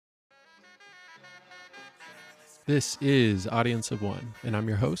This is Audience of One, and I'm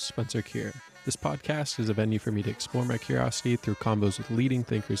your host, Spencer Kier. This podcast is a venue for me to explore my curiosity through combos with leading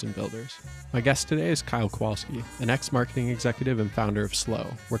thinkers and builders. My guest today is Kyle Kowalski, an ex-marketing executive and founder of Slow,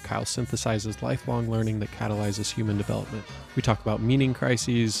 where Kyle synthesizes lifelong learning that catalyzes human development. We talk about meaning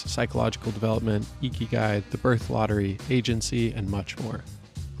crises, psychological development, ikigai, the birth lottery, agency, and much more.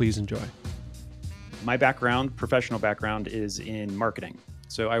 Please enjoy. My background, professional background, is in marketing.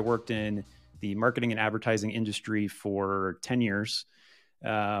 So I worked in the marketing and advertising industry for 10 years.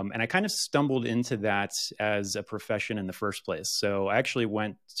 And I kind of stumbled into that as a profession in the first place. So I actually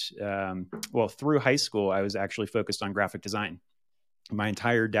went, through high school, I was actually focused on graphic design. My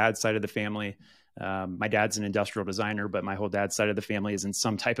entire dad's side of the family, my dad's an industrial designer, but my whole dad's side of the family is in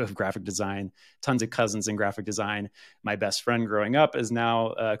some type of graphic design, tons of cousins in graphic design. My best friend growing up is now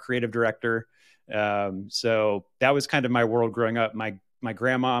a creative director. So that was kind of my world growing up. My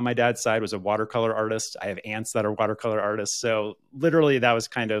grandma on my dad's side was a watercolor artist. I have aunts that are watercolor artists. So literally that was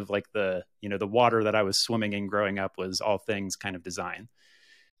kind of like the water that I was swimming in growing up was all things kind of design.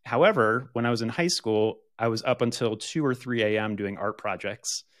 However, when I was in high school, I was up until 2 or 3 a.m. doing art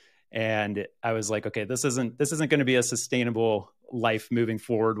projects. And I was like, okay, this isn't going to be a sustainable life moving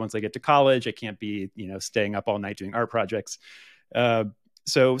forward. Once I get to college, I can't be, staying up all night doing art projects.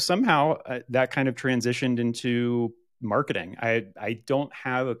 So somehow that kind of transitioned into marketing. I don't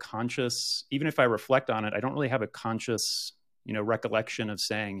have a conscious, even if I reflect on it, I don't really have a conscious, recollection of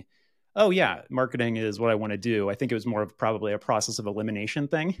saying, oh yeah, marketing is what I want to do. I think it was more of probably a process of elimination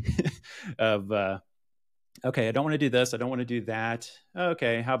thing of, okay, I don't want to do this. I don't want to do that.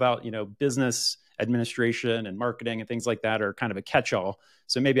 Okay. How about, business administration and marketing and things like that are kind of a catch-all.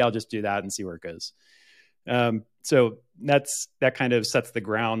 So maybe I'll just do that and see where it goes. So that kind of sets the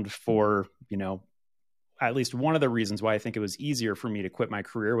ground for, at least one of the reasons why I think it was easier for me to quit my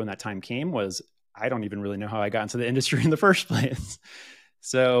career when that time came was I don't even really know how I got into the industry in the first place.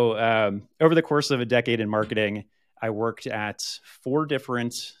 So over the course of a decade in marketing, I worked at 4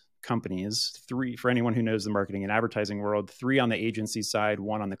 different companies, 3 for anyone who knows the marketing and advertising world, 3 on the agency side,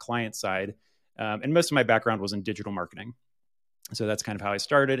 1 on the client side. And most of my background was in digital marketing. So that's kind of how I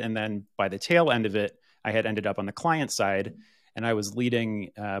started. And then by the tail end of it, I had ended up on the client side. And I was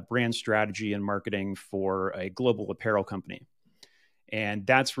leading brand strategy and marketing for a global apparel company. And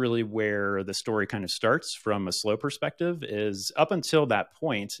that's really where the story kind of starts from a Slow perspective is up until that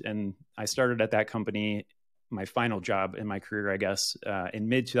point. And I started at that company, my final job in my career, I guess, in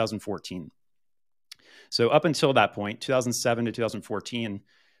mid 2014. So up until that point, 2007 to 2014,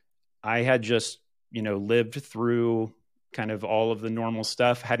 I had just, lived through kind of all of the normal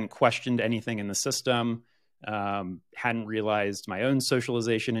stuff, hadn't questioned anything in the system. Hadn't realized my own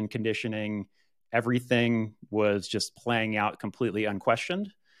socialization and conditioning. Everything was just playing out completely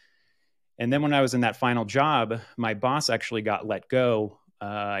unquestioned. And then when I was in that final job, my boss actually got let go,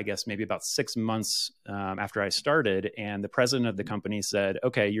 I guess maybe about 6 months after I started. And the president of the company said,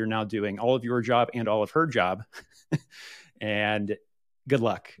 okay, you're now doing all of your job and all of her job. And good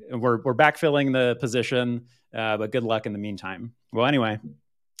luck. We're backfilling the position, but good luck in the meantime. Well, anyway,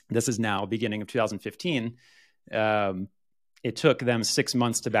 this is now beginning of 2015. It took them 6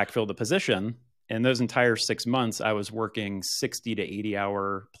 months to backfill the position. And those entire 6 months, I was working 60 to 80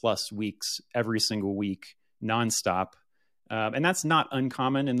 hour plus weeks every single week, nonstop. And that's not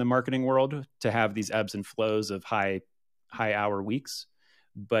uncommon in the marketing world to have these ebbs and flows of high hour weeks.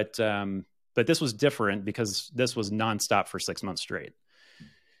 But this was different because this was nonstop for 6 months straight.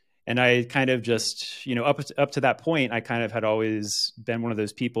 And I kind of just, up to that point, I kind of had always been one of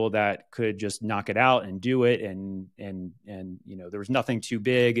those people that could just knock it out and do it. And there was nothing too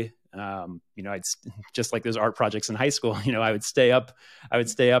big. I'd just like those art projects in high school, I would stay up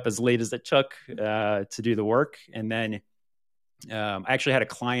as late as it took to do the work. And then I actually had a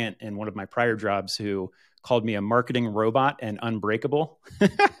client in one of my prior jobs who called me a marketing robot and unbreakable,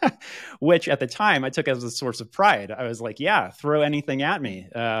 which at the time I took as a source of pride. I was like, yeah, throw anything at me.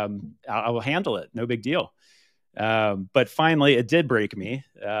 I will handle it. No big deal. But finally it did break me.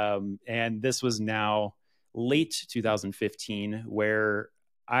 And this was now late 2015 where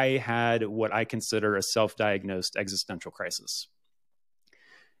I had what I consider a self-diagnosed existential crisis.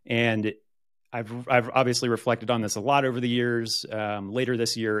 And I've obviously reflected on this a lot over the years. Later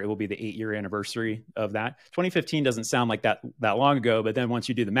this year, it will be the 8-year anniversary of that. 2015 doesn't sound like that long ago, but then once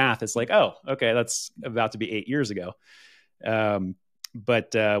you do the math, it's like, oh, okay, that's about to be 8 years ago.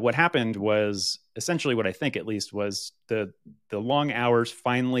 But what happened was essentially what I think at least was the long hours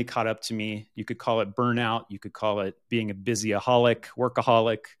finally caught up to me. You could call it burnout. You could call it being a busyaholic,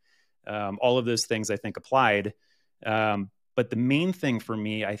 workaholic. All of those things I think applied. But the main thing for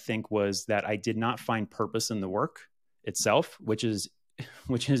me, I think, was that I did not find purpose in the work itself, which is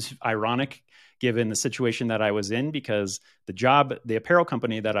ironic given the situation that I was in, because the apparel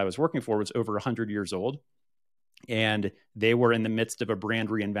company that I was working for was over 100 years old, and they were in the midst of a brand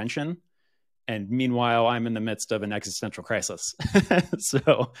reinvention. And meanwhile, I'm in the midst of an existential crisis.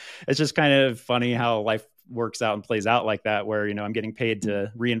 So it's just kind of funny how life works out and plays out like that, where, I'm getting paid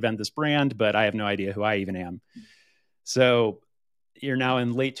to reinvent this brand, but I have no idea who I even am. So you're now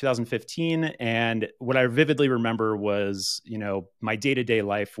in late 2015. And what I vividly remember was, my day-to-day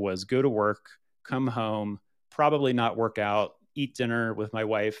life was go to work, come home, probably not work out, eat dinner with my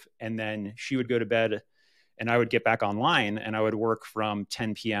wife, and then she would go to bed and I would get back online and I would work from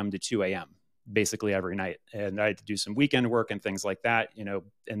 10 p.m. to 2 a.m. basically every night. And I had to do some weekend work and things like that,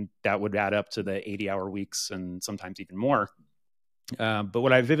 and that would add up to the 80-hour weeks and sometimes even more. But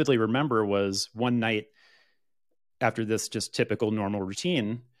what I vividly remember was one night after this just typical normal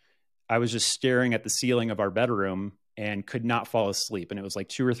routine, I was just staring at the ceiling of our bedroom and could not fall asleep. And it was like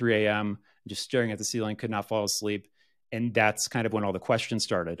 2 or 3 a.m., just staring at the ceiling, could not fall asleep. And that's kind of when all the questions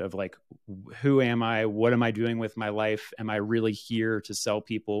started of like, who am I? What am I doing with my life? Am I really here to sell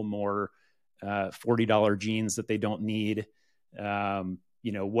people more $40 jeans that they don't need?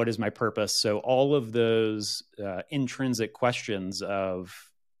 What is my purpose? So all of those intrinsic questions of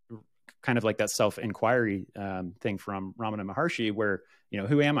kind of like that self-inquiry thing from Ramana Maharshi, where,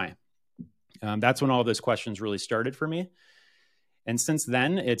 who am I? That's when all those questions really started for me. And since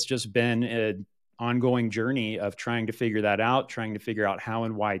then, it's just been an ongoing journey of trying to figure that out, trying to figure out how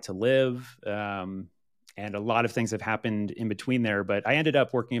and why to live. And a lot of things have happened in between there, but I ended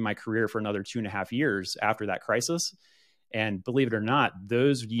up working in my career for another 2.5 years after that crisis. And believe it or not,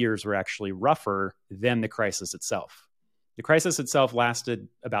 those years were actually rougher than the crisis itself. The crisis itself lasted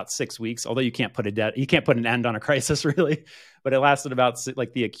about 6 weeks, although you can't put an end on a crisis really, but it lasted about,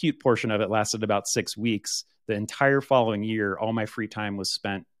 like, the acute portion of it lasted about 6 weeks. The entire following year, all my free time was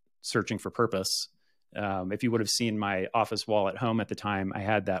spent searching for purpose. If you would have seen my office wall at home at the time, I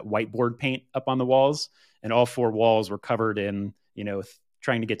had that whiteboard paint up on the walls, and all 4 walls were covered in,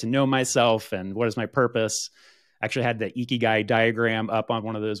 trying to get to know myself and what is my purpose. I actually had the Ikigai diagram up on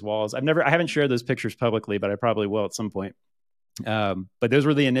one of those walls. I haven't shared those pictures publicly, but I probably will at some point. But those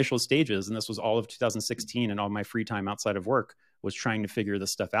were the initial stages. And this was all of 2016. And all my free time outside of work was trying to figure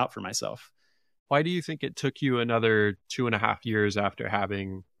this stuff out for myself. Why do you think it took you another 2.5 years after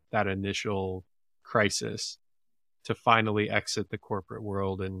having that initial crisis to finally exit the corporate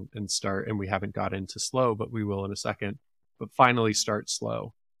world and start? And we haven't got into slow, but we will in a second, but finally start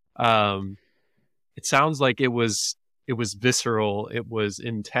slow. It sounds like it was visceral, it was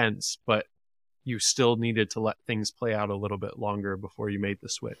intense, but you still needed to let things play out a little bit longer before you made the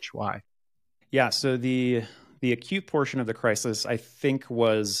switch. Why? Yeah. So the acute portion of the crisis, I think,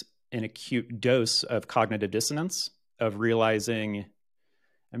 was an acute dose of cognitive dissonance, of realizing,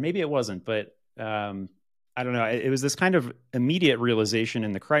 and maybe it wasn't, but I don't know. It was this kind of immediate realization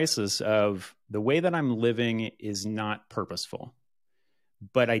in the crisis of the way that I'm living is not purposeful.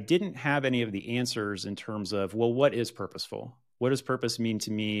 But I didn't have any of the answers in terms of, well, what is purposeful? What does purpose mean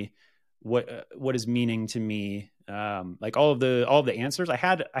to me? What is meaning to me? Like all of the answers. I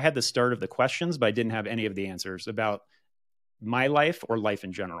had the start of the questions, but I didn't have any of the answers about my life or life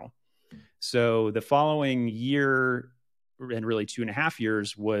in general. So the following year, and really 2.5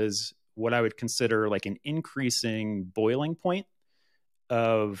 years, was what I would consider like an increasing boiling point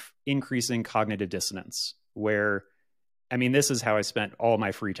of increasing cognitive dissonance, where, I mean, this is how I spent all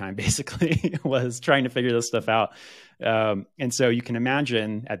my free time, basically, was trying to figure this stuff out. And so you can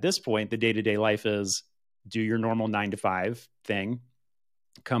imagine at this point, the day-to-day life is do your normal 9 to 5 thing,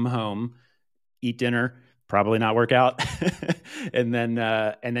 come home, eat dinner, probably not work out, and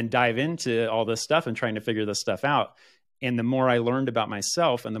then dive into all this stuff and trying to figure this stuff out. And the more I learned about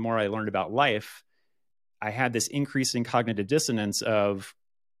myself and the more I learned about life, I had this increasing cognitive dissonance of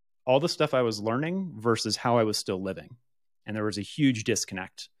all the stuff I was learning versus how I was still living. And there was a huge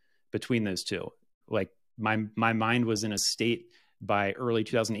disconnect between those two. Like my mind was in a state by early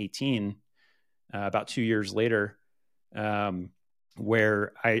 2018, about 2 years later,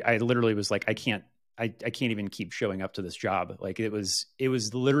 where I literally was like, I can't even keep showing up to this job. Like it was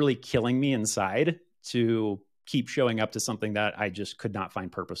literally killing me inside to keep showing up to something that I just could not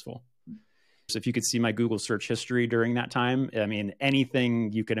find purposeful. So if you could see my Google search history during that time, I mean,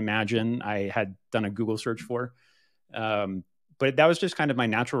 anything you could imagine, I had done a Google search for. But that was just kind of my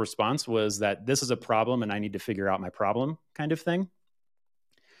natural response, was that this is a problem and I need to figure out my problem, kind of thing.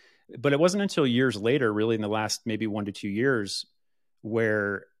 But it wasn't until years later, really in the last maybe 1 to 2 years,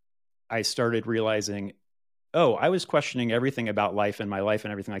 where I started realizing oh, I was questioning everything about life and my life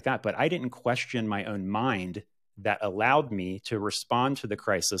and everything like that, but I didn't question my own mind that allowed me to respond to the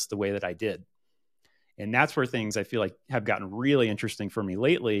crisis the way that I did. And that's where things I feel like have gotten really interesting for me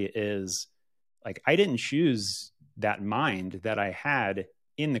lately is like, I didn't choose that mind that I had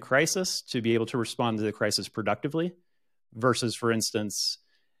in the crisis to be able to respond to the crisis productively versus, for instance,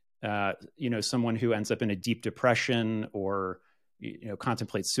 someone who ends up in a deep depression or,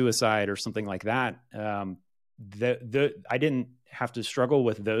 contemplates suicide or something like that. I didn't have to struggle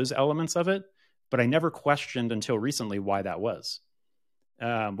with those elements of it, but I never questioned until recently why that was,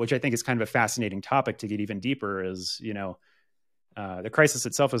 which I think is kind of a fascinating topic to get even deeper is, the crisis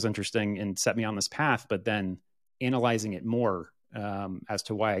itself was interesting and set me on this path, but then analyzing it more as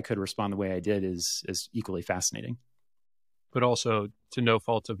to why I could respond the way I did is equally fascinating. But also to no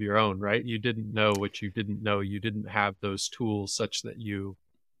fault of your own, right? You didn't know what you didn't know. You didn't have those tools such that you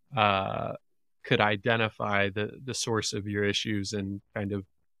could identify the source of your issues and kind of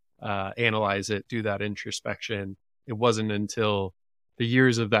analyze it, do that introspection. It wasn't until the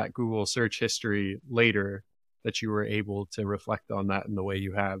years of that Google search history later that you were able to reflect on that in the way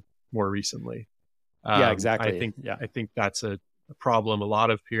you have more recently. Yeah, exactly. I think that's a problem a lot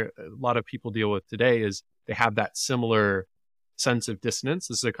of people deal with today is they have that similar sense of dissonance.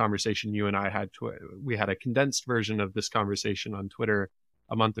 This is a conversation you and I had. We had a condensed version of this conversation on Twitter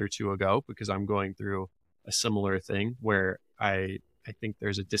a month or two ago because I'm going through a similar thing where I think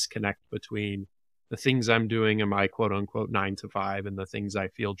there's a disconnect between the things I'm doing in my quote unquote 9 to 5 and the things I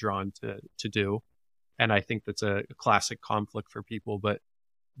feel drawn to do. And I think that's a classic conflict for people, but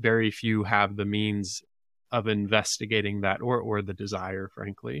very few have the means of investigating that or the desire,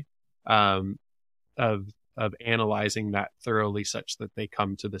 frankly, of analyzing that thoroughly such that they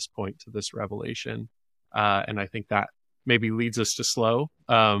come to this point, to this revelation. And I think that maybe leads us to slow,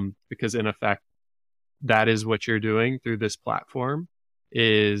 because in effect, that is what you're doing through this platform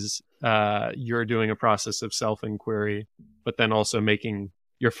is you're doing a process of self-inquiry, but then also making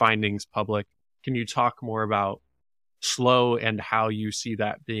your findings public. Can you talk more about slow and how you see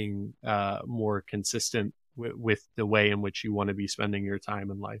that being more consistent with the way in which you want to be spending your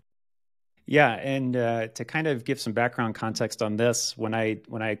time in life? Yeah, and to kind of give some background context on this, when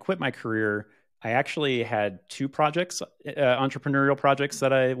I quit my career, I actually had two projects, entrepreneurial projects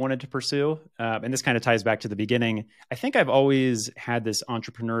that I wanted to pursue, and this kind of ties back to the beginning. I think I've always had this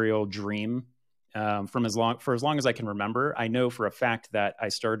entrepreneurial dream for as long as I can remember. I know for a fact that I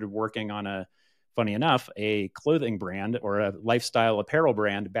started working on funny enough, a clothing brand or a lifestyle apparel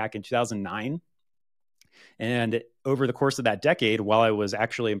brand back in 2009. And over the course of that decade, while I was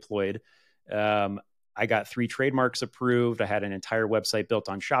actually employed, I got 3 trademarks approved. I had an entire website built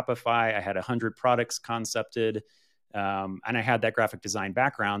on Shopify. I had 100 products concepted, and I had that graphic design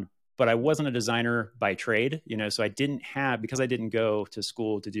background. But I wasn't a designer by trade, so I didn't have, because I didn't go to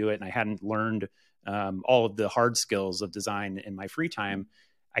school to do it, and I hadn't learned all of the hard skills of design in my free time.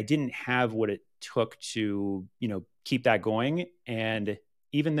 I didn't have what it took to, keep that going. And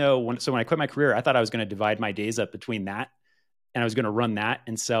even though when I quit my career, I thought I was going to divide my days up between that and I was going to run that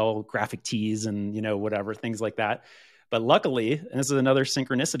and sell graphic tees and, whatever, things like that. But luckily, and this is another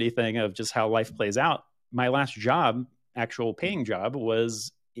synchronicity thing of just how life plays out, my last job, actual paying job,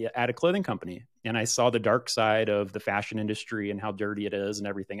 was at a clothing company. And I saw the dark side of the fashion industry and how dirty it is and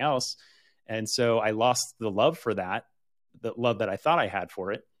everything else. And so I lost the love for that, the love that I thought I had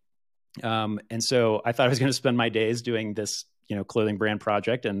for it. And so I thought I was going to spend my days doing this, clothing brand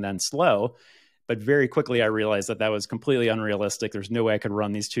project and then slow. But very quickly, I realized that was completely unrealistic. There's no way I could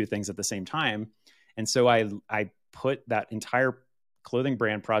run these two things at the same time. And so I put that entire clothing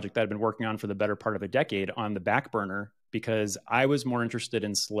brand project that I'd been working on for the better part of a decade on the back burner because I was more interested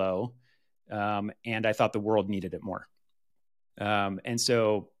in slow. And I thought the world needed it more. And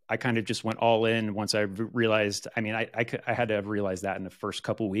so I kind of just went all in once I realized, I had to have realized that in the first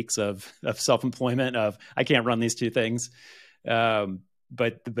couple of weeks of self-employment of I can't run these two things.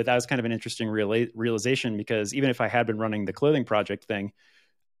 But that was kind of an interesting realization because even if I had been running the clothing project thing,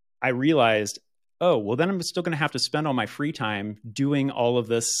 I realized, oh, well, then I'm still going to have to spend all my free time doing all of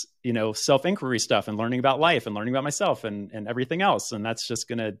this, self-inquiry stuff and learning about life and learning about myself and everything else. And that's just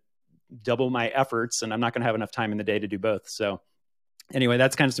going to double my efforts and I'm not going to have enough time in the day to do both. So anyway,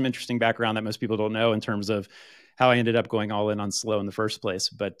 that's kind of some interesting background that most people don't know in terms of how I ended up going all in on slow in the first place.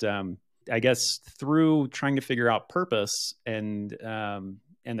 But I guess through trying to figure out purpose and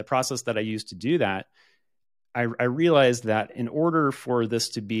the process that I used to do that, I realized that in order for this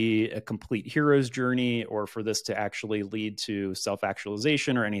to be a complete hero's journey or for this to actually lead to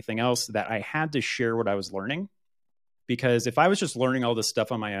self-actualization or anything else, that I had to share what I was learning. Because if I was just learning all this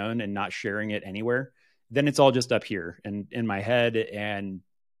stuff on my own and not sharing it anywhere, then it's all just up here and in my head. And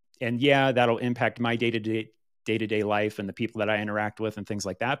yeah, that'll impact my day-to-day life and the people that I interact with and things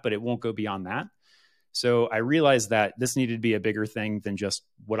like that, but it won't go beyond that. So I realized that this needed to be a bigger thing than just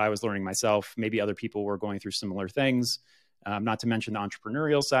what I was learning myself. Maybe other people were going through similar things, not to mention the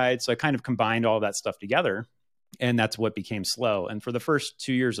entrepreneurial side. So I kind of combined all that stuff together, and that's what became Slow. And for the first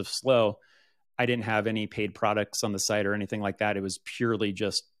 2 years of Slow, I didn't have any paid products on the site or anything like that. It was purely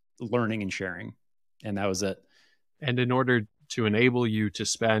just learning and sharing. And that was it. And in order to enable you to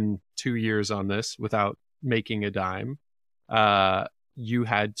spend 2 years on this without making a dime, you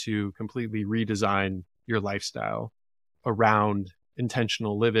had to completely redesign your lifestyle around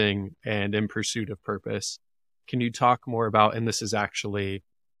intentional living and in pursuit of purpose. Can you talk more about, and this is actually,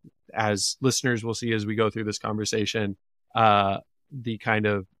 as listeners will see as we go through this conversation, the kind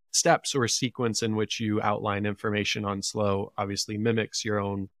of steps or sequence in which you outline information on Slow obviously mimics your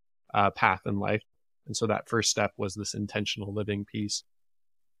own path in life. And so that first step was this intentional living piece.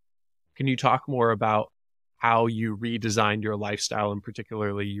 Can you talk more about how you redesigned your lifestyle and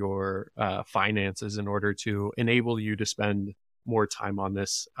particularly your finances in order to enable you to spend more time on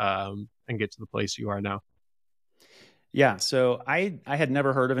this and get to the place you are now? Yeah. So I had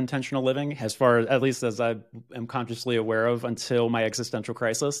never heard of intentional living, as far as, at least as I am consciously aware of, until my existential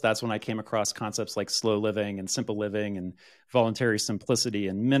crisis. That's when I came across concepts like slow living and simple living and voluntary simplicity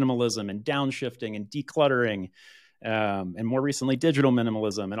and minimalism and downshifting and decluttering, and more recently, digital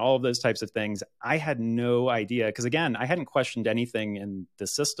minimalism and all of those types of things. I had no idea, because again, I hadn't questioned anything in the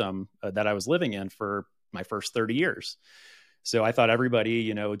system that I was living in for my first 30 years. So I thought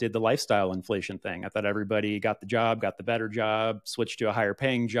everybody, did the lifestyle inflation thing. I thought everybody got the job, got the better job, switched to a higher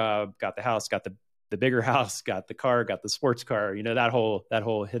paying job, got the house, got the bigger house, got the car, got the sports car, that whole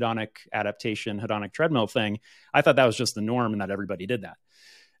hedonic adaptation, hedonic treadmill thing. I thought that was just the norm and that everybody did that.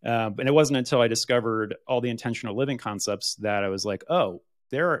 And it wasn't until I discovered all the intentional living concepts that I was like, oh,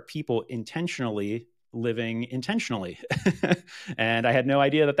 there are people intentionally living intentionally. And I had no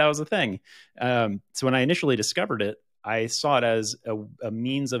idea that was a thing. So when I initially discovered it, I saw it as a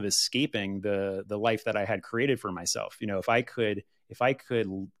means of escaping the life that I had created for myself. If I could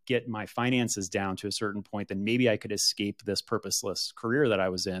get my finances down to a certain point, then maybe I could escape this purposeless career that I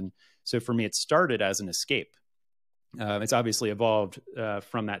was in. So for me, it started as an escape. It's obviously evolved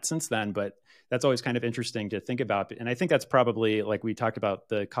from that since then, but that's always kind of interesting to think about. And I think that's probably, like we talked about,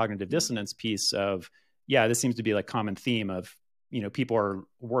 the cognitive dissonance piece of, yeah, this seems to be like common theme of, people are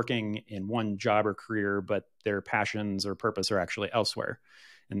working in one job or career, but their passions or purpose are actually elsewhere.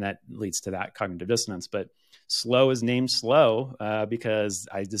 And that leads to that cognitive dissonance. But Slow is named Slow because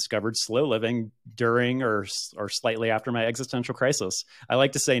I discovered slow living during or slightly after my existential crisis. I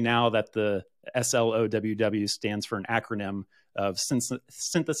like to say now that the SLOWW stands for an acronym of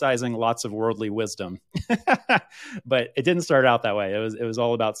synthesizing lots of worldly wisdom. But it didn't start out that way. It was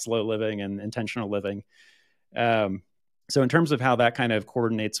all about slow living and intentional living. So in terms of how that kind of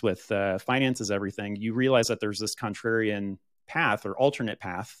coordinates with finances, everything, you realize that there's this contrarian path or alternate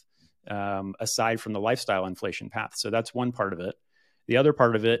path aside from the lifestyle inflation path. So that's one part of it. The other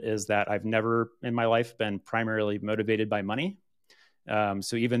part of it is that I've never in my life been primarily motivated by money.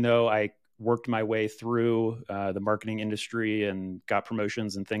 So even though I worked my way through the marketing industry and got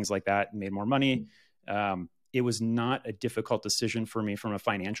promotions and things like that and made more money, it was not a difficult decision for me from a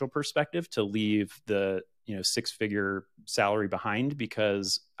financial perspective to leave the six-figure salary behind,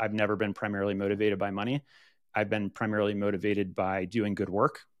 because I've never been primarily motivated by money. I've been primarily motivated by doing good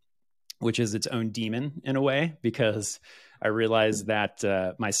work, which is its own demon in a way, because I realized that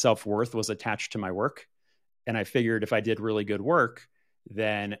my self-worth was attached to my work. And I figured if I did really good work,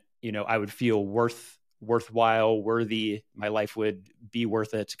 then, I would feel worthwhile, worthy, my life would be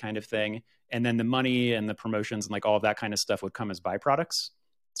worth it, kind of thing. And then the money and the promotions and like all of that kind of stuff would come as byproducts.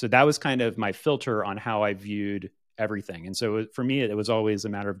 So that was kind of my filter on how I viewed everything. And so for me, it was always a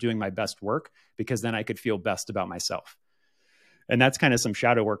matter of doing my best work, because then I could feel best about myself. And that's kind of some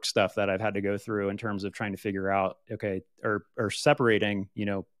shadow work stuff that I've had to go through in terms of trying to figure out, okay, or separating,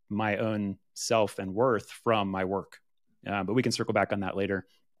 my own self and worth from my work. But we can circle back on that later.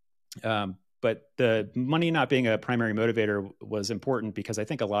 But the money not being a primary motivator was important, because I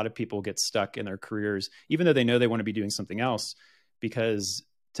think a lot of people get stuck in their careers, even though they know they want to be doing something else, because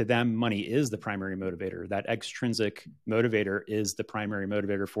to them, money is the primary motivator. That extrinsic motivator is the primary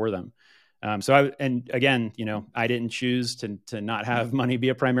motivator for them. And again, I didn't choose to not have money be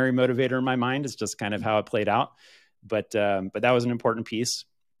a primary motivator in my mind. It's just kind of how it played out. But that was an important piece.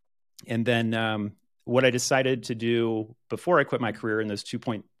 And then what I decided to do before I quit my career in those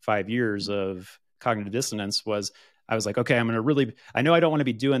 2.5 years of cognitive dissonance was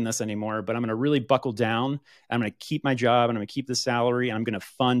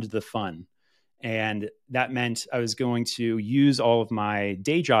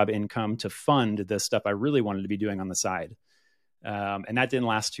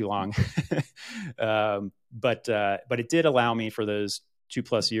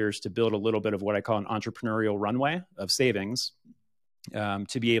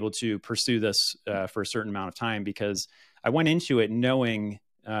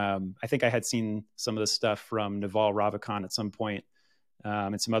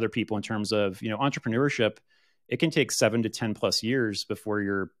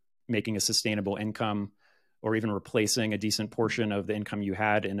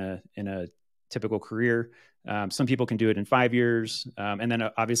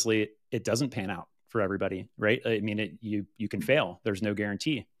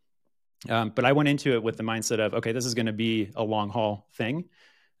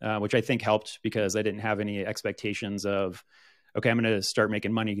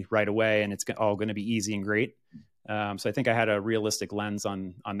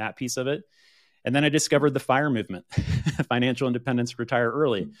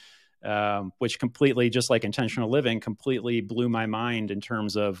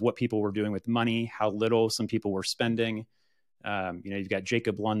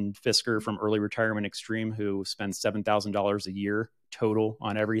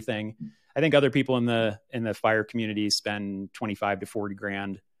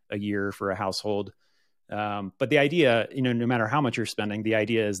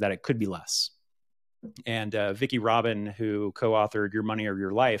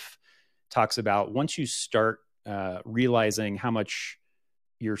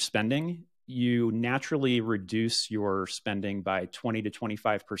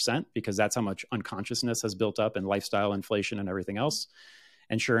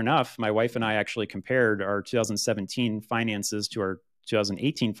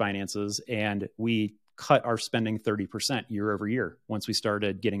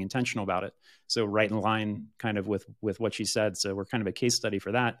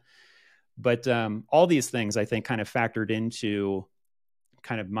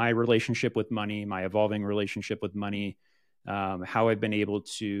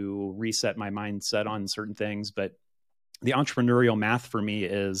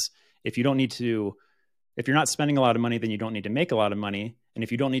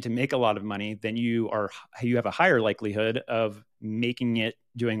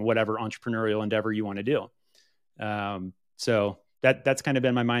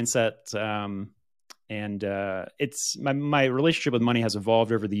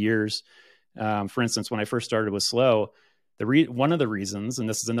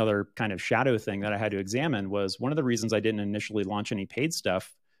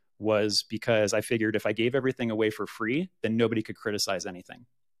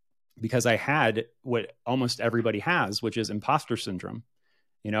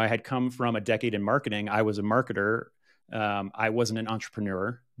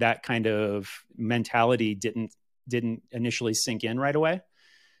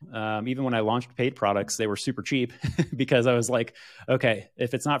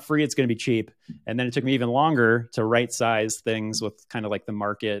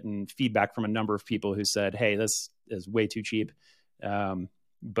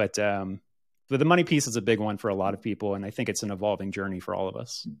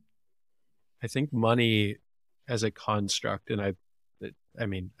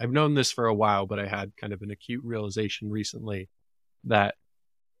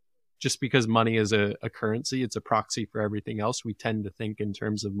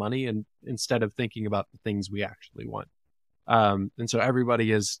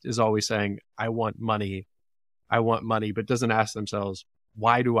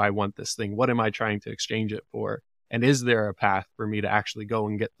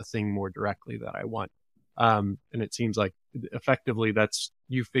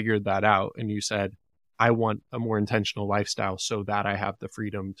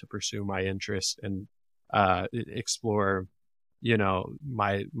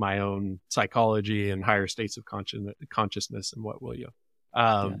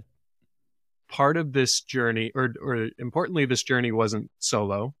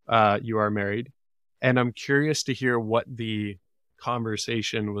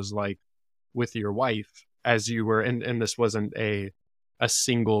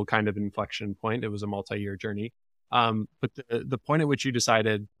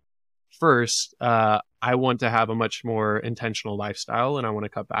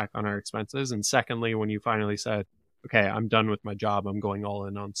okay, I'm done with my job. I'm going all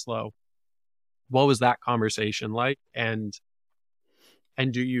in on slow. What was that conversation like? And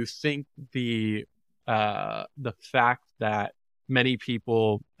do you think the fact that many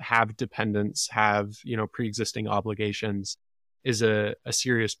people have dependents, have, pre-existing obligations, is a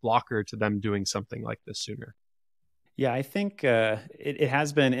serious blocker to them doing something like this sooner? Yeah, I think it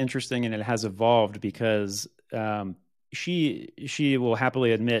has been interesting and it has evolved because she will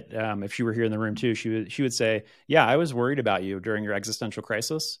happily admit, if she were here in the room too, she would say, "Yeah, I was worried about you during your existential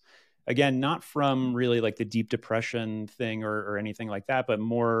crisis." Again, not from really like the deep depression thing or anything like that, but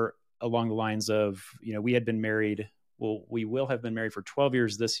more along the lines of, we had been married. Well, we will have been married for 12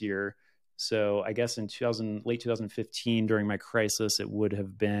 years this year. So I guess in late 2015, during my crisis, it would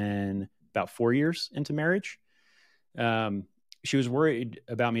have been about 4 years into marriage. um, she was worried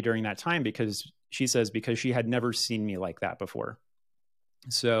about me during that time because she says because she had never seen me like that before.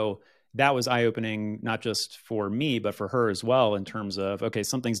 So that was eye opening, not just for me, but for her as well, in terms of, okay,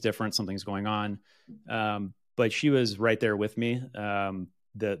 something's different, something's going on. But she was right there with me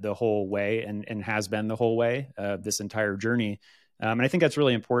the whole way, and has been the whole way this entire journey. And I think that's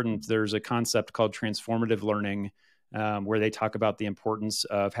really important. There's a concept called transformative learning, where they talk about the importance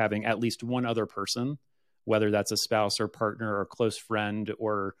of having at least one other person, whether that's a spouse or partner or close friend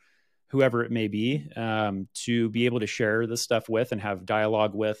or whoever it may be, to be able to share this stuff with and have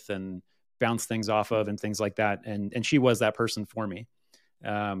dialogue with and bounce things off of and things like that. And she was that person for me,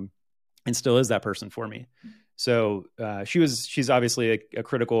 and still is that person for me. So she's obviously a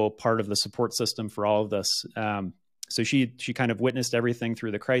critical part of the support system for all of this. So she kind of witnessed everything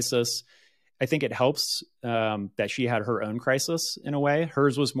through the crisis. I think it helps that she had her own crisis in a way.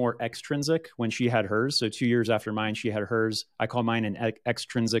 Hers was more extrinsic when she had hers. So 2 years after mine, she had hers. I call mine an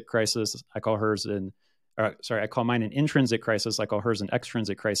extrinsic crisis. I call mine an intrinsic crisis. I call hers an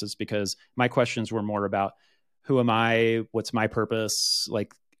extrinsic crisis because my questions were more about who am I? What's my purpose?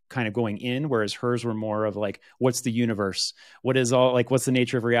 Like kind of going in, whereas hers were more of like, what's the universe? What's the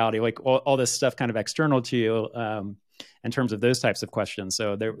nature of reality? Like all this stuff kind of external to you. In terms of those types of questions.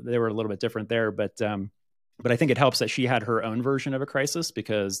 So they were a little bit different there, but I think it helps that she had her own version of a crisis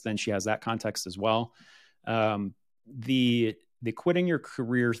because then she has that context as well. The quitting your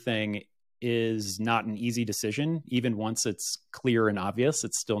career thing is not an easy decision. Even once it's clear and obvious,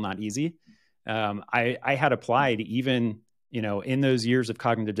 it's still not easy. I had applied even, in those years of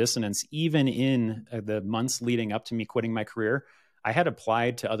cognitive dissonance, even in the months leading up to me quitting my career, I had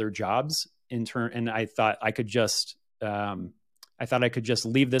applied to other jobs and I thought I could just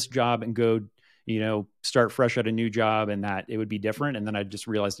leave this job and go, start fresh at a new job, and that it would be different. And then I just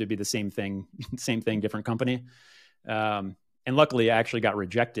realized it'd be the same thing, different company. And luckily I actually got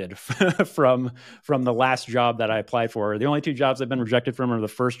rejected from the last job that I applied for. The only two jobs I've been rejected from are the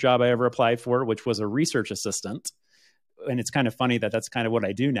first job I ever applied for, which was a research assistant. And it's kind of funny that that's kind of what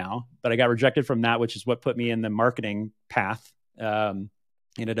I do now, but I got rejected from that, which is what put me in the marketing path.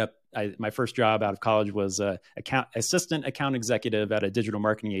 My first job out of college was assistant account executive at a digital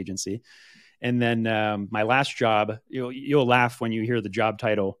marketing agency. And then my last job, you'll laugh when you hear the job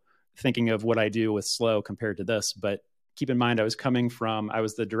title, thinking of what I do with Slow compared to this. But keep in mind, I was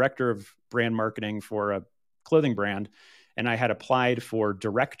the director of brand marketing for a clothing brand, and I had applied for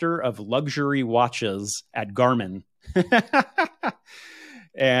director of luxury watches at Garmin.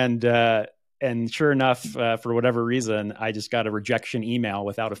 And sure enough, for whatever reason, I just got a rejection email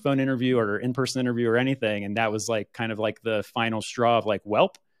without a phone interview or in-person interview or anything. And that was like kind of like the final straw of like,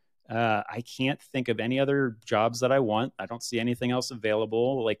 welp, I can't think of any other jobs that I want. I don't see anything else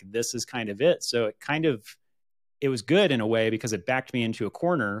available. Like this is kind of it. So it was good in a way because it backed me into a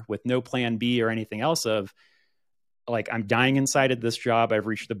corner with no plan B or anything else of like, I'm dying inside at this job. I've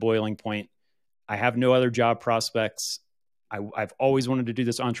reached the boiling point. I have no other job prospects. I've always wanted to do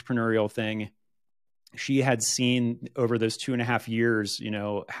this entrepreneurial thing. She had seen over those 2.5 years,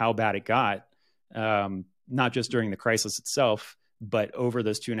 how bad it got, not just during the crisis itself, but over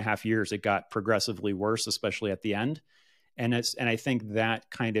those 2.5 years, it got progressively worse, especially at the end. And I think that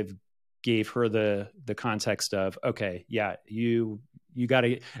kind of gave her the context of, okay, yeah,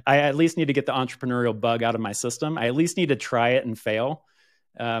 I at least need to get the entrepreneurial bug out of my system. I at least need to try it and fail.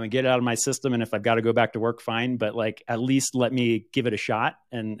 And get it out of my system. And if I've got to go back to work, fine. But like, at least let me give it a shot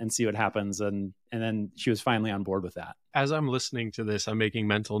and see what happens. And then she was finally on board with that. As I'm listening to this, I'm making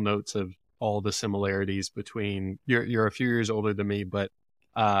mental notes of all the similarities between you're a few years older than me, but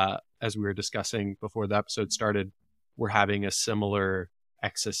as we were discussing before the episode started, we're having a similar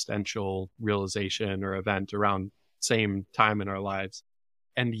existential realization or event around same time in our lives.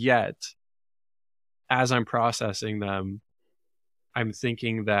 And yet, as I'm processing them, I'm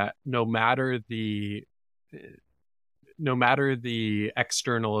thinking that no matter the no matter the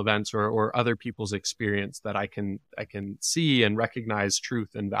external events or other people's experience that I can see and recognize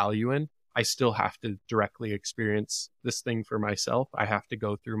truth and value in, I still have to directly experience this thing for myself. I have to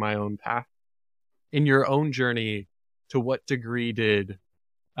go through my own path. In your own journey, to what degree did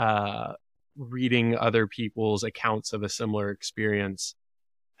uh, reading other people's accounts of a similar experience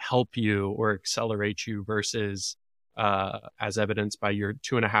help you or accelerate you versus, as evidenced by your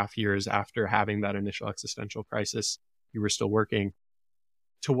 2.5 years after having that initial existential crisis, you were still working?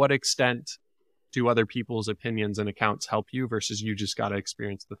 To what extent do other people's opinions and accounts help you versus you just got to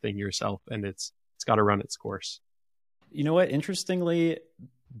experience the thing yourself and it's got to run its course? You know what? Interestingly,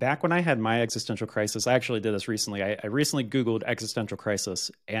 back when I had my existential crisis, I actually did this recently. I recently Googled existential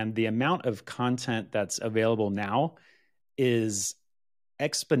crisis, and the amount of content that's available now is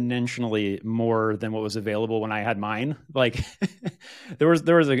exponentially more than what was available when I had mine. Like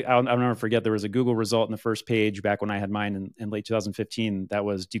I'll never forget, there was a Google result in the first page back when I had mine in late 2015 that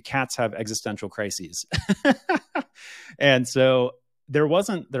was, do cats have existential crises? And so there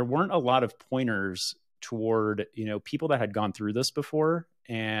weren't a lot of pointers toward, people that had gone through this before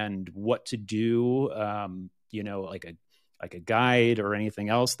and what to do, like a guide or anything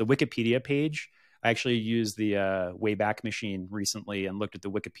else. The Wikipedia page, I actually used the Wayback Machine recently and looked at the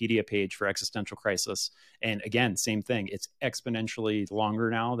Wikipedia page for existential crisis. And again, same thing. It's exponentially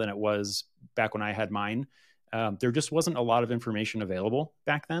longer now than it was back when I had mine. There just wasn't a lot of information available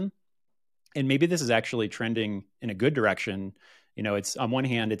back then. And maybe this is actually trending in a good direction. It's, on one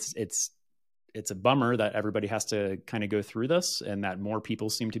hand, it's a bummer that everybody has to kind of go through this and that more people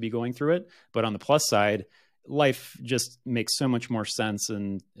seem to be going through it. But on the plus side, life just makes so much more sense,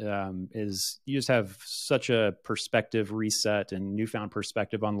 and you just have such a perspective reset and newfound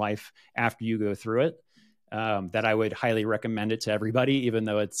perspective on life after you go through it, that I would highly recommend it to everybody, even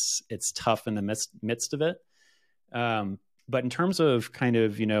though it's tough in the midst of it. But in terms of kind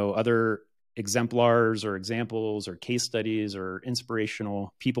of, other exemplars or examples or case studies or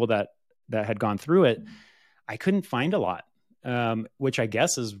inspirational people that had gone through it, I couldn't find a lot. Which I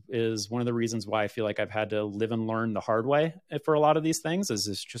guess is one of the reasons why I feel like I've had to live and learn the hard way for a lot of these things. Is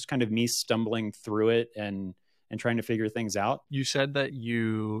it's just kind of me stumbling through it and trying to figure things out. You said that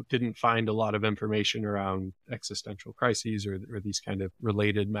you didn't find a lot of information around existential crises or these kind of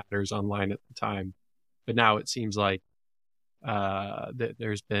related matters online at the time, but now it seems like that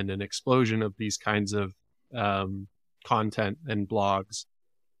there's been an explosion of these kinds of content and blogs.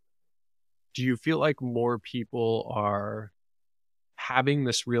 Do you feel like more people are having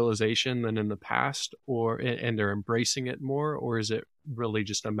this realization than in the past, and they're embracing it more, or is it really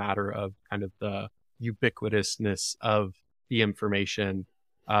just a matter of kind of the ubiquitousness of the information,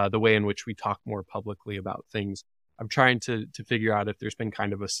 the way in which we talk more publicly about things? I'm trying to figure out if there's been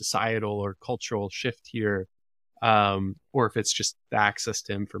kind of a societal or cultural shift here, or if it's just the access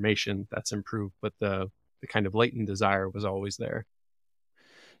to information that's improved, but the kind of latent desire was always there.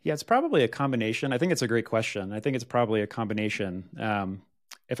 Yeah, it's probably a combination. I think it's a great question. I think it's probably a combination.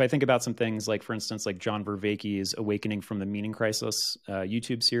 If I think about some things like, for instance, like John Vervaeke's Awakening from the Meaning Crisis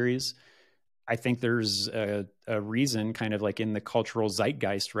YouTube series, I think there's a reason kind of like in the cultural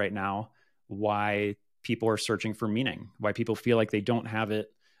zeitgeist right now why people are searching for meaning, why people feel like they don't have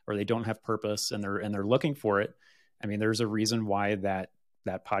it or they don't have purpose and they're looking for it. I mean, there's a reason why that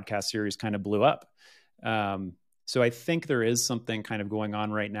podcast series kind of blew up. So I think there is something kind of going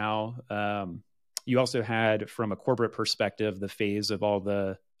on right now. You also had, from a corporate perspective, the phase of all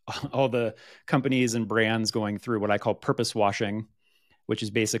the companies and brands going through what I call purpose washing, which is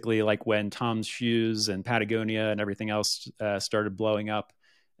basically like when Tom's Shoes and Patagonia and everything else started blowing up.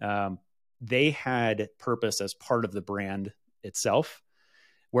 They had purpose as part of the brand itself.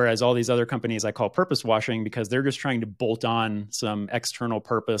 Whereas all these other companies I call purpose washing because they're just trying to bolt on some external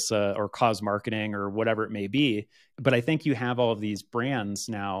purpose or cause marketing or whatever it may be. But I think you have all of these brands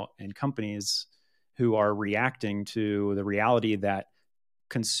now and companies who are reacting to the reality that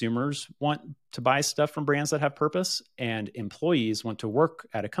consumers want to buy stuff from brands that have purpose, and employees want to work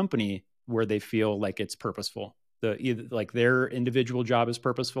at a company where they feel like it's purposeful. Like their individual job is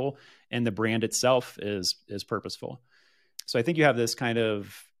purposeful and the brand itself is purposeful. So I think you have this kind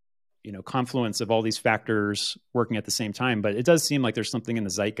of, confluence of all these factors working at the same time, but it does seem like there's something in the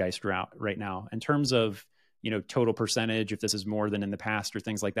zeitgeist right now in terms of, total percentage, if this is more than in the past or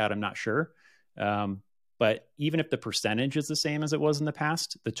things like that, I'm not sure. But even if the percentage is the same as it was in the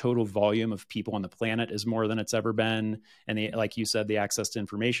past, the total volume of people on the planet is more than it's ever been. And like you said, the access to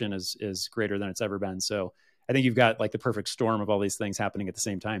information is greater than it's ever been. So I think you've got like the perfect storm of all these things happening at the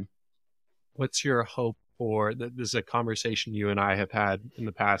same time. What's your hope for this? Is a conversation you and I have had in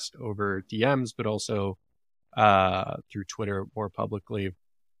the past over DMs, but also through Twitter more publicly.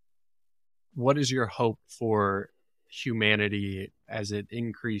 What is your hope for humanity as it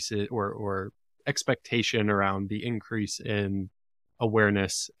increases, or expectation around the increase in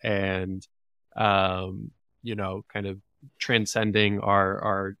awareness and, kind of transcending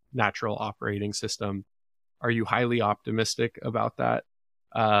our natural operating system? Are you highly optimistic about that?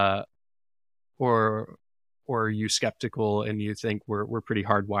 Uh, or or are you skeptical and you think we're pretty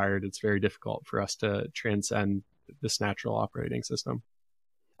hardwired? It's very difficult for us to transcend this natural operating system.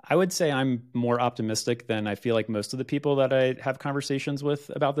 I would say I'm more optimistic than I feel like most of the people that I have conversations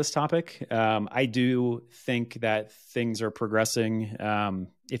with about this topic. I do think that things are progressing.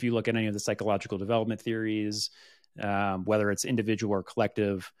 If you look at any of the psychological development theories, whether it's individual or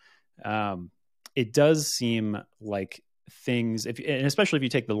collective, it does seem like things, and especially if you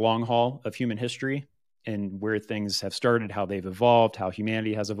take the long haul of human history and where things have started, how they've evolved, how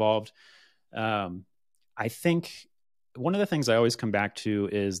humanity has evolved. I think one of the things I always come back to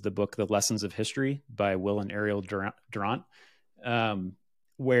is the book, The Lessons of History by Will and Ariel Durant,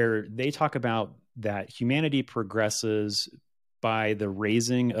 where they talk about that humanity progresses by the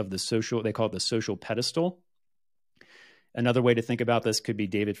raising of the social, they call it the social pedestal. Another way to think about this could be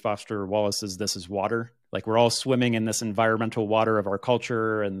David Foster Wallace's This Is Water. Like we're all swimming in this environmental water of our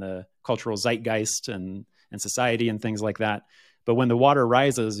culture and the cultural zeitgeist and society and things like that. But when the water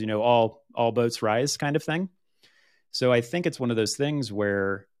rises, all boats rise kind of thing. So I think it's one of those things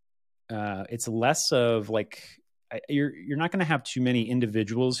where it's less of like, you're not going to have too many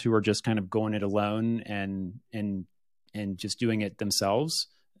individuals who are just kind of going it alone and just doing it themselves.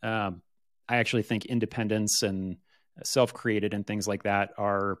 I actually think independence and self-created and things like that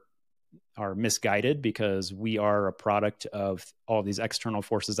are misguided because we are a product of all these external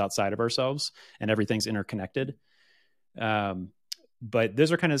forces outside of ourselves and everything's interconnected. But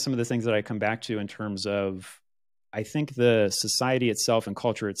those are kind of some of the things that I come back to in terms of, I think the society itself and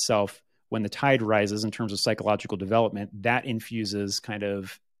culture itself, when the tide rises in terms of psychological development, that infuses kind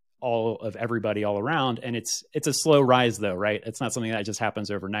of all of everybody all around. And it's a slow rise though, right? It's not something that just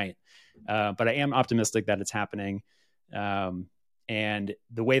happens overnight. But I am optimistic that it's happening. And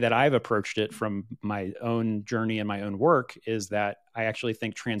the way that I've approached it from my own journey and my own work is that I actually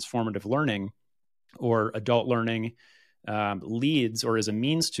think transformative learning or adult learning leads or is a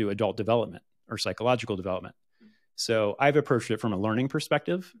means to adult development or psychological development. So I've approached it from a learning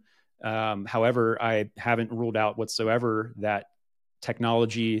perspective. However, I haven't ruled out whatsoever that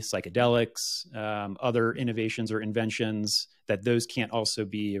technology, psychedelics, other innovations or inventions, that those can't also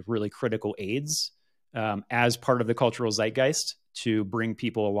be really critical aids as part of the cultural zeitgeist to bring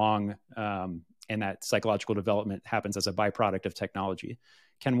people along, and that psychological development happens as a byproduct of technology.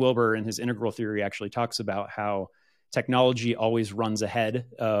 Ken Wilber in his integral theory actually talks about how technology always runs ahead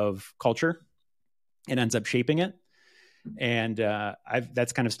of culture and ends up shaping it. And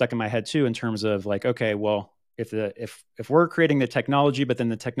that's kind of stuck in my head too, in terms of like, okay, well, if we're creating the technology, but then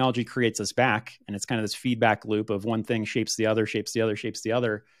the technology creates us back, and it's kind of this feedback loop of one thing shapes the other, shapes the other, shapes the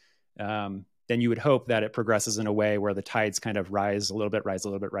other, then you would hope that it progresses in a way where the tides kind of rise a little bit, rise a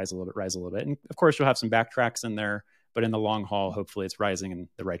little bit, rise a little bit, rise a little bit. And of course, you'll have some backtracks in there, but in the long haul, hopefully it's rising in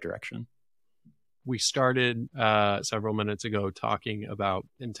the right direction. We started several minutes ago talking about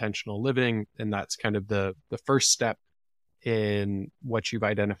intentional living, and that's kind of the first step in what you've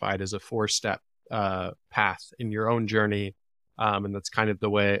identified as a 4-step path in your own journey, and that's kind of the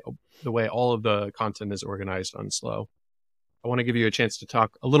way all of the content is organized on Slow. I want to give you a chance to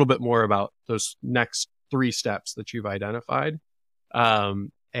talk a little bit more about those next 3 steps that you've identified,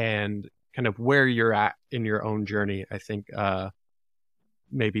 and kind of where you're at in your own journey. I think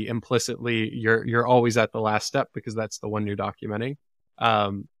maybe implicitly you're always at the last step because that's the one you're documenting.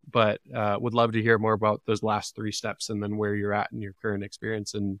 But would love to hear more about those last 3 steps and then where you're at in your current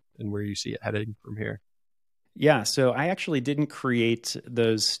experience and where you see it heading from here. Yeah, so I actually didn't create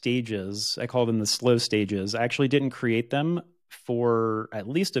those stages. I call them the slow stages. I actually didn't create them for at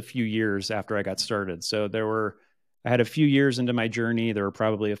least a few years after I got started. So I had a few years into my journey. There were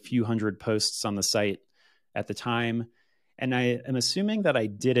probably a few hundred posts on the site at the time. And I am assuming that I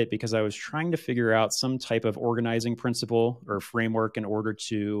did it because I was trying to figure out some type of organizing principle or framework in order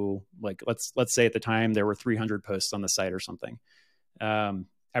to, like, let's say at the time there were 300 posts on the site or something.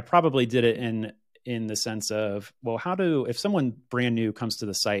 I probably did it in the sense of, well, if someone brand new comes to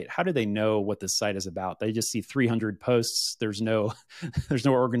the site, how do they know what this site is about? They just see 300 posts. There's no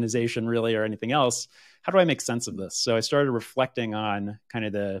organization really or anything else. How do I make sense of this? So I started reflecting on kind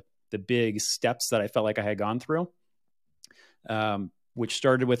of the big steps that I felt like I had gone through. Which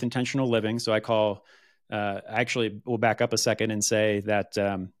started with intentional living. So I call I actually will back up a second and say that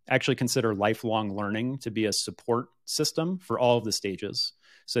I actually consider lifelong learning to be a support system for all of the stages.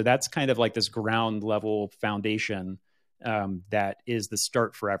 So that's kind of like this ground level foundation that is the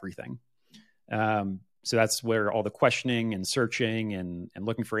start for everything. So that's where all the questioning and searching and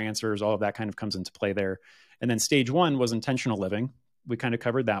looking for answers, all of that kind of comes into play there. And then stage 1 was intentional living. We kind of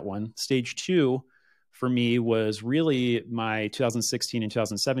covered that one. Stage 2 for me was really my 2016 and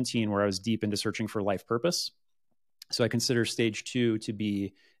 2017, where I was deep into searching for life purpose. So I consider stage 2 to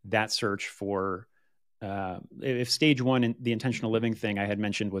be that search for, if stage 1, the intentional living thing I had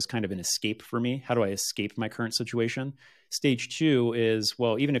mentioned was kind of an escape for me. How do I escape my current situation? Stage 2 is,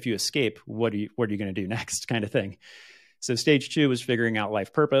 well, even if you escape, what are you going to do next, kind of thing. So stage 2 was figuring out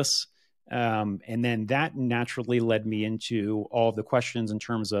life purpose. And then that naturally led me into all of the questions in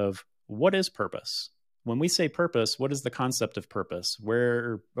terms of what is purpose? When we say purpose, what is the concept of purpose?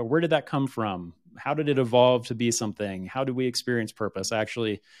 Where did that come from? How did it evolve to be something? How do we experience purpose? I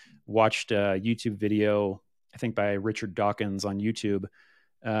actually watched a YouTube video, I think by Richard Dawkins on YouTube,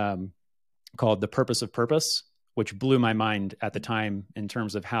 called The Purpose of Purpose, which blew my mind at the time in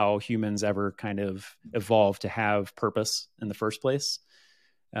terms of how humans ever kind of evolved to have purpose in the first place.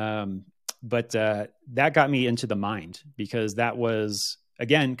 But that got me into the mind, because that was,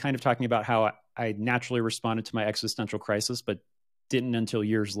 again, kind of talking about how I naturally responded to my existential crisis, but didn't until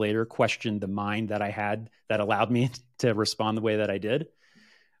years later question the mind that I had that allowed me to respond the way that I did.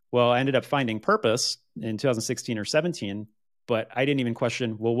 Well, I ended up finding purpose in 2016 or 17, but I didn't even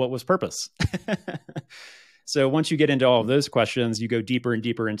question, well, what was purpose? So once you get into all of those questions, you go deeper and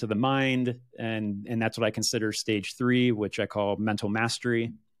deeper into the mind. And that's what I consider stage 3, which I call mental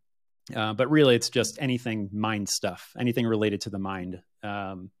mastery. But really, it's just anything mind stuff, anything related to the mind,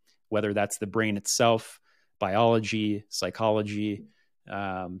 whether that's the brain itself, biology, psychology,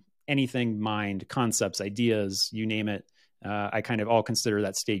 anything mind, concepts, ideas, you name it. I kind of all consider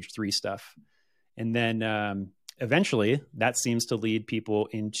that stage 3 stuff. And then eventually that seems to lead people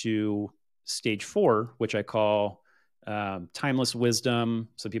into stage 4, which I call timeless wisdom.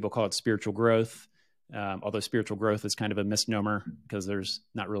 Some people call it spiritual growth. Although spiritual growth is kind of a misnomer, because there's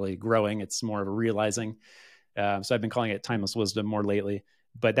not really growing. It's more of a realizing. So I've been calling it timeless wisdom more lately,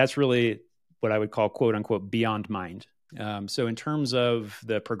 but that's really what I would call, quote unquote, beyond mind. So in terms of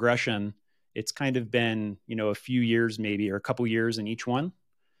the progression, it's kind of been, a few years maybe, or a couple years in each one.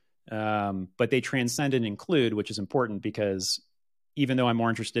 But they transcend and include, which is important, because even though I'm more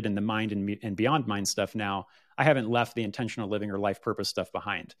interested in the mind and beyond mind stuff now, I haven't left the intentional living or life purpose stuff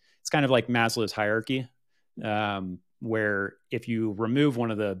behind. It's kind of like Maslow's hierarchy, where if you remove one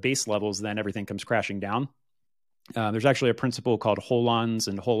of the base levels, then everything comes crashing down. There's actually a principle called holons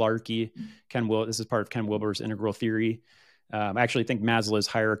and holarchy. This is part of Ken Wilber's integral theory. I actually think Maslow's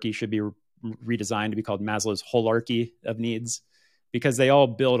hierarchy should be redesigned to be called Maslow's holarchy of needs, because they all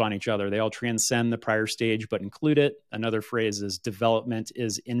build on each other. They all transcend the prior stage, but include it. Another phrase is development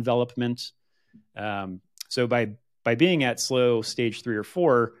is envelopment. So by being at slow stage 3 or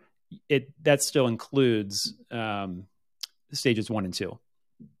 4, that still includes stages 1 and 2.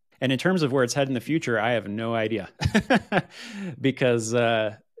 And in terms of where it's headed in the future, I have no idea, because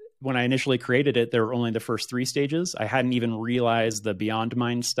when I initially created it, there were only the first 3 stages. I hadn't even realized the beyond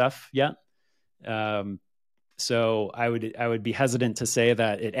mind stuff yet. So I would be hesitant to say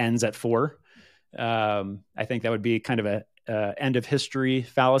that it ends at 4. I think that would be kind of a end of history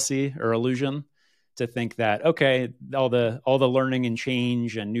fallacy or illusion, to think that, okay, all the learning and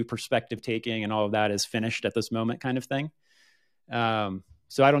change and new perspective taking and all of that is finished at this moment, kind of thing.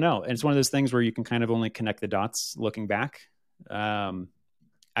 So I don't know. And it's one of those things where you can kind of only connect the dots looking back.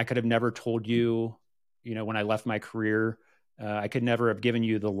 I could have never told you, when I left my career, I could never have given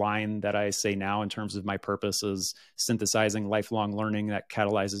you the line that I say now in terms of my purpose is synthesizing lifelong learning that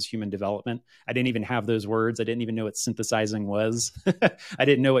catalyzes human development. I didn't even have those words. I didn't even know what synthesizing was. I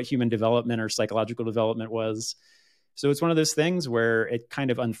didn't know what human development or psychological development was. So it's one of those things where it kind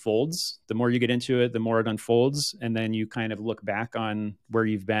of unfolds. The more you get into it, the more it unfolds. And then you kind of look back on where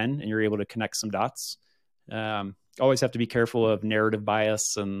you've been and you're able to connect some dots. Always have to be careful of narrative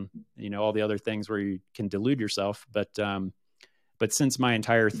bias and, all the other things where you can delude yourself. But since my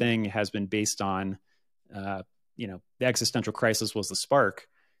entire thing has been based on, the existential crisis was the spark,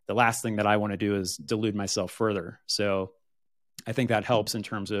 the last thing that I want to do is delude myself further. So I think that helps in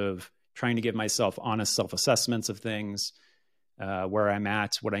terms of trying to give myself honest self-assessments of things, where I'm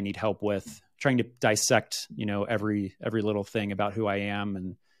at, what I need help with, trying to dissect, every little thing about who I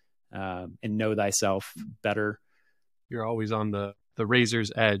am and know thyself better. You're always on the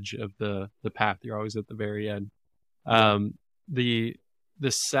razor's edge of the path. You're always at the very end. The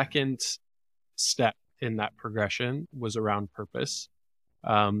second step in that progression was around purpose.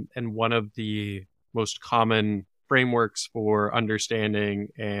 And one of the most common frameworks for understanding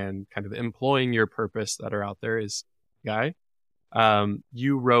and kind of employing your purpose that are out there is Guy.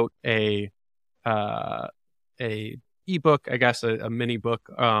 You wrote uh, a ebook, I guess, a mini book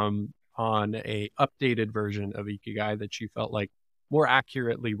on a updated version of Ikigai that you felt like more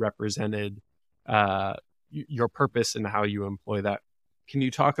accurately represented your purpose and how you employ that. Can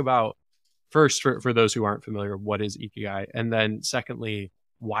you talk about first, for those who aren't familiar, what is Ikigai? And then secondly,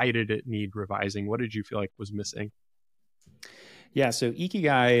 why did it need revising? What did you feel like was missing? Yeah, so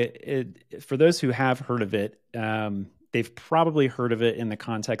Ikigai, for those who have heard of it, they've probably heard of it in the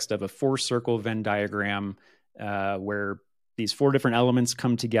context of a four-circle Venn diagram where these four different elements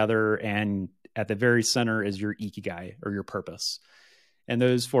come together, and at the very center is your Ikigai, or your purpose. And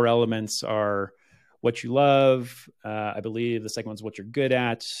those four elements are what you love, I believe the second one's what you're good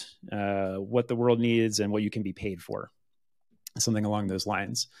at, what the world needs, and what you can be paid for, something along those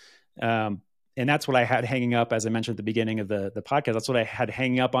lines. And that's what I had hanging up, as I mentioned at the beginning of the podcast. That's what I had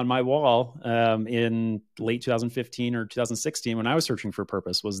hanging up on my wall in late 2015 or 2016 when I was searching for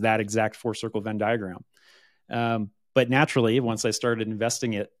purpose, was that exact four-circle Venn diagram. But naturally, once I started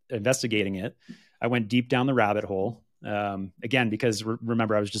investigating it, I went deep down the rabbit hole. Again, because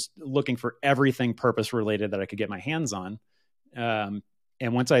remember, I was just looking for everything purpose related that I could get my hands on.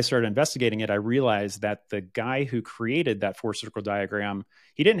 And once I started investigating it, I realized that the guy who created that four-circle diagram,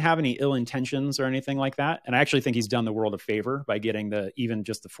 he didn't have any ill intentions or anything like that. And I actually think he's done the world a favor by getting even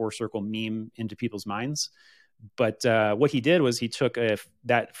just the four-circle meme into people's minds. But what he did was he took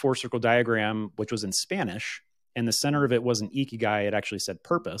that four-circle diagram, which was in Spanish, and the center of it wasn't Ikigai, it actually said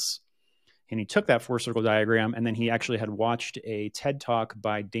purpose. And he took that four-circle diagram, and then he actually had watched a TED Talk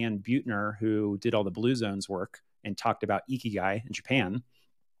by Dan Buettner, who did all the Blue Zones work, and talked about Ikigai in Japan,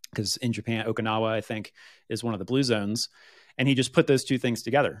 because in Japan, Okinawa, I think, is one of the Blue Zones. And he just put those two things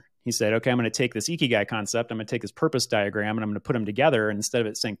together. He said, okay, I'm going to take this Ikigai concept, I'm going to take this purpose diagram, and I'm going to put them together. And instead of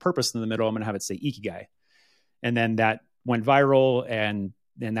it saying purpose in the middle, I'm going to have it say Ikigai. And then that went viral, and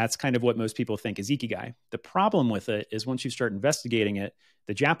that's kind of what most people think is Ikigai. The problem with it is once you start investigating it,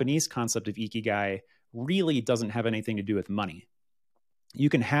 the Japanese concept of Ikigai really doesn't have anything to do with money. You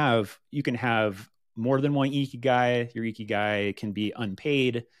can have more than one Ikigai. Your Ikigai can be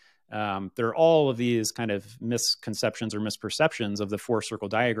unpaid. There are all of these kind of misconceptions or misperceptions of the four-circle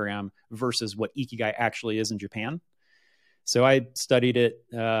diagram versus what Ikigai actually is in Japan. So I studied it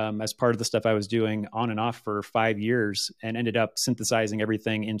as part of the stuff I was doing on and off for 5 years, and ended up synthesizing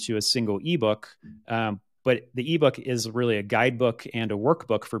everything into a single ebook. But the ebook is really a guidebook and a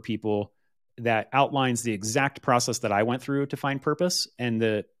workbook for people that outlines the exact process that I went through to find purpose.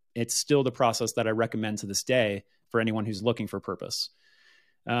 And it's still the process that I recommend to this day for anyone who's looking for purpose.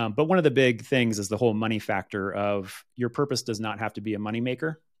 But one of the big things is the whole money factor of your purpose does not have to be a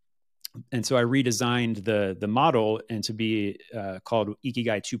moneymaker. And so I redesigned the model and to be called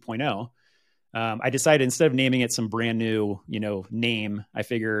Ikigai 2.0. I decided instead of naming it some brand new, name, I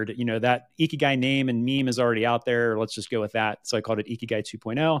figured, that Ikigai name and meme is already out there. Let's just go with that. So I called it Ikigai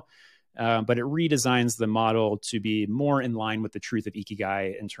 2.0. But it redesigns the model to be more in line with the truth of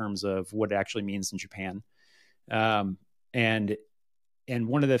Ikigai in terms of what it actually means in Japan. And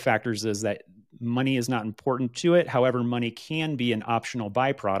one of the factors is that money is not important to it. However, money can be an optional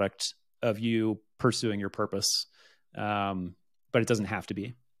byproduct of you pursuing your purpose, but it doesn't have to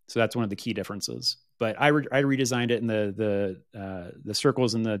be. So that's one of the key differences. But I redesigned it, and the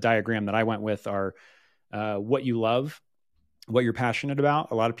circles in the diagram that I went with are what you love, what you're passionate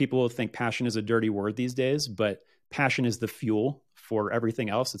about. A lot of people think passion is a dirty word these days, but passion is the fuel for everything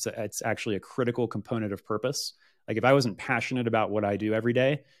else. It's actually a critical component of purpose. Like if I wasn't passionate about what I do every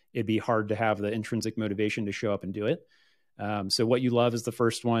day, it'd be hard to have the intrinsic motivation to show up and do it. So what you love is the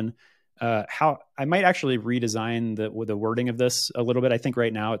first one. How I might actually redesign the wording of this a little bit. I think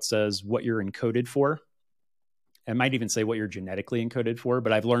right now it says what you're encoded for. It might even say what you're genetically encoded for,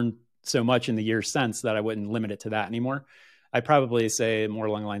 but I've learned so much in the years since that I wouldn't limit it to that anymore. I'd probably say more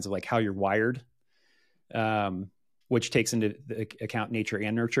along the lines of like how you're wired, which takes into account nature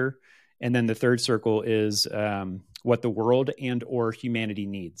and nurture. And then the third circle is what the world and or humanity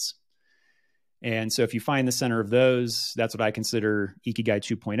needs. And so if you find the center of those, that's what I consider Ikigai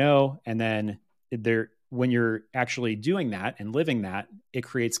 2.0. And then when you're actually doing that and living that, it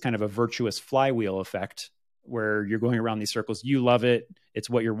creates kind of a virtuous flywheel effect where you're going around these circles. You love it. It's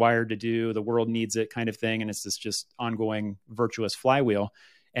what you're wired to do. The world needs it kind of thing. And it's this just ongoing virtuous flywheel.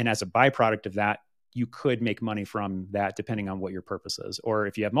 And as a byproduct of that, you could make money from that depending on what your purpose is. Or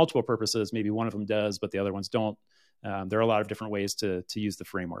if you have multiple purposes, maybe one of them does, but the other ones don't. There are a lot of different ways to use the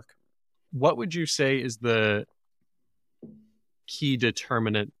framework. what would you say is the key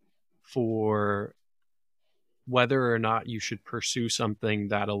determinant for whether or not you should pursue something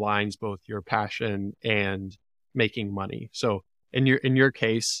that aligns both your passion and making money? So in your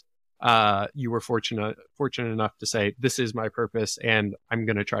case, you were fortunate enough to say, this is my purpose and I'm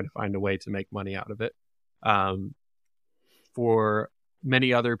going to try to find a way to make money out of it. Um, for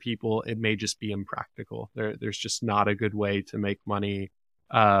many other people, it may just be impractical. There's just not a good way to make money.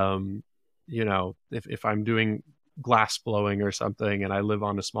 Um, if I'm doing glass blowing or something and I live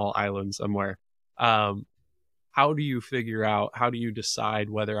on a small island somewhere, um, how do you decide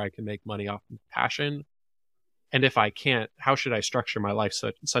whether I can make money off of passion? And if I can't, how should I structure my life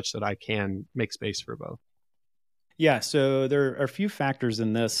such that I can make space for both? Yeah, so there are a few factors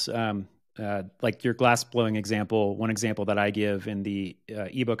in this. Like your glass blowing example, one example that I give in the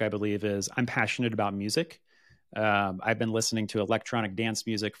ebook, I believe, is I'm passionate about music. I've been listening to electronic dance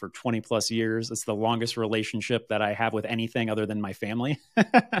music for 20 plus years. It's the longest relationship that I have with anything other than my family.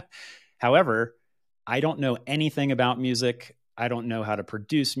 However, I don't know anything about music. I don't know how to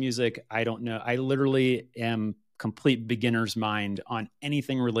produce music. I don't know. I literally am complete beginner's mind on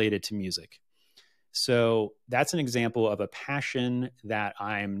anything related to music. So that's an example of a passion that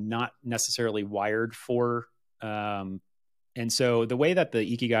I'm not necessarily wired for. And so the way that the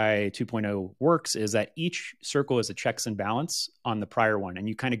Ikigai 2.0 works is that each circle is a checks and balance on the prior one, and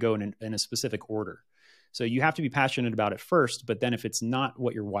you kind of go in a specific order. So you have to be passionate about it first, but then if it's not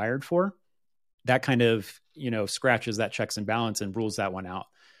what you're wired for, that kind of, scratches that checks and balance and rules that one out.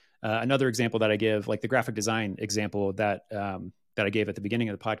 Another example that I give, like the graphic design example that I gave at the beginning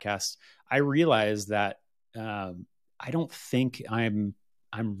of the podcast, I realized that I don't think I'm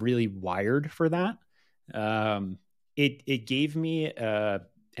really wired for that. It gave me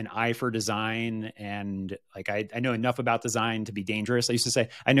an eye for design, and like I know enough about design to be dangerous. I used to say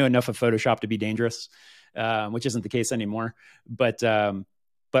I know enough of Photoshop to be dangerous, which isn't the case anymore. But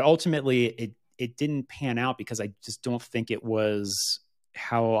ultimately, it didn't pan out because I just don't think it was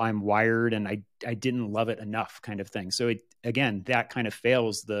how I'm wired, and I didn't love it enough, kind of thing. So again, that kind of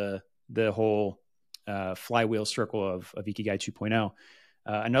fails the whole flywheel circle of Ikigai 2.0.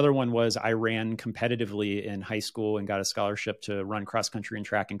 Another one was I ran competitively in high school and got a scholarship to run cross country and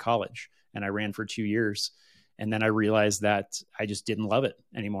track in college. And I ran for 2 years. And then I realized that I just didn't love it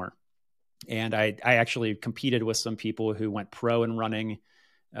anymore. And I actually competed with some people who went pro in running,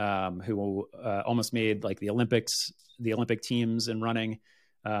 who almost made like the Olympic teams in running,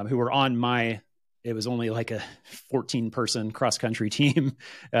 who were on it was only like a 14 person cross country team.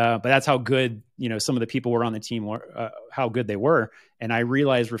 But that's how good, some of the people were on the team were, how good they were. And I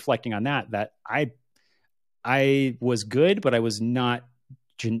realized reflecting on that I was good, but I was not,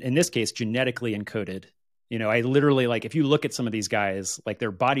 in this case, genetically encoded. I literally, like, if you look at some of these guys, like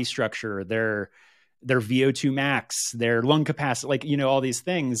their body structure, their VO2 max, their lung capacity, like, all these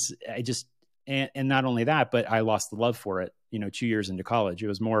things, and not only that, but I lost the love for it, 2 years into college. It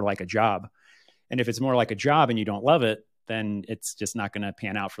was more like a job. And if it's more like a job and you don't love it, then it's just not going to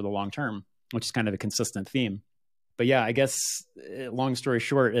pan out for the long term, which is kind of a consistent theme. But yeah, I guess long story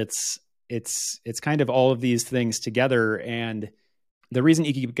short, it's kind of all of these things together. And the reason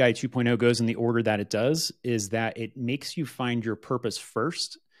Ikigai 2.0 goes in the order that it does is that it makes you find your purpose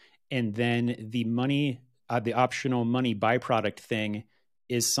first. And then the money, the optional money byproduct thing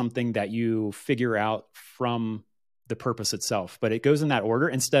is something that you figure out from the purpose itself. But it goes in that order.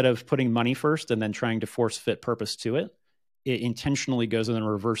 Instead of putting money first and then trying to force fit purpose to it, it intentionally goes in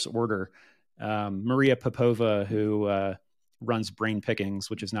a reverse order. Maria Popova, who runs Brain Pickings,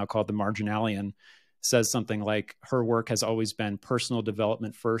 which is now called The Marginalian, says something like her work has always been personal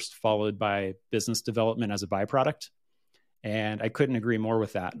development first, followed by business development as a byproduct. And I couldn't agree more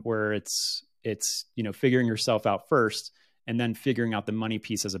with that, where it's figuring yourself out first and then figuring out the money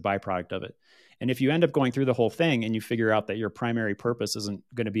piece as a byproduct of it. And if you end up going through the whole thing and you figure out that your primary purpose isn't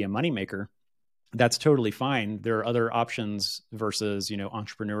going to be a moneymaker, that's totally fine. There are other options versus,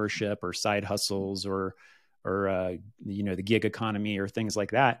 entrepreneurship or side hustles or the gig economy or things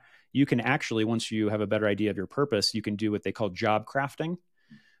like that. You can actually, once you have a better idea of your purpose, you can do what they call job crafting,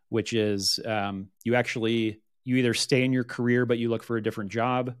 which is you either stay in your career, but you look for a different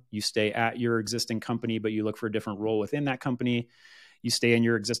job. You stay at your existing company, but you look for a different role within that company. You stay in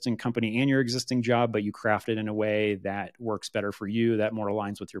your existing company and your existing job, but you craft it in a way that works better for you, that more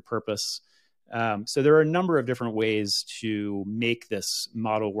aligns with your purpose. So there are a number of different ways to make this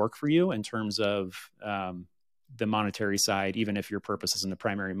model work for you in terms of the monetary side, even if your purpose isn't a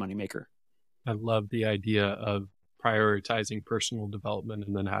primary moneymaker. I love the idea of prioritizing personal development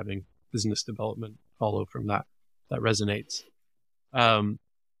and then having business development follow from that. That resonates.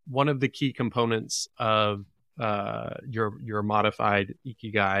 one of the key components of your modified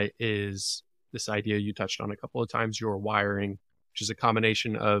ikigai is this idea you touched on a couple of times, your wiring, which is a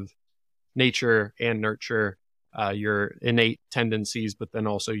combination of nature and nurture, your innate tendencies, but then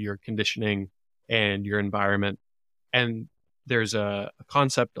also your conditioning and your environment. And there's a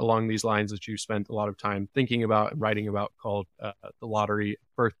concept along these lines that you spent a lot of time thinking about and writing about called the lottery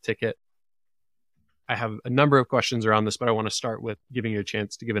birth ticket. I have a number of questions around this, but I want to start with giving you a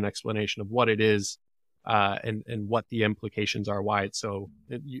chance to give an explanation of what it is, and what the implications are, why it's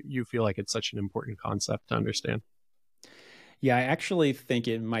you feel like it's such an important concept to understand. Yeah, I actually think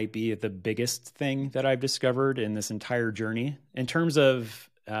it might be the biggest thing that I've discovered in this entire journey in terms of,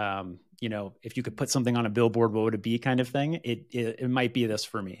 if you could put something on a billboard, what would it be kind of thing? It might be this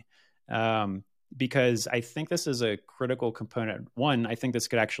for me. Because I think this is a critical component. One, I think this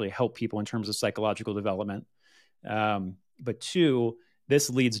could actually help people in terms of psychological development. But two, this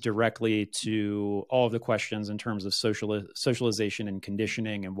leads directly to all of the questions in terms of socialization and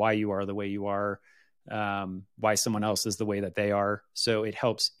conditioning and why you are the way you are, why someone else is the way that they are. So it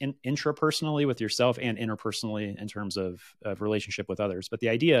helps intrapersonally with yourself and interpersonally in terms of relationship with others. But the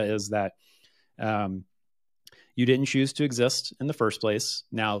idea is that you didn't choose to exist in the first place.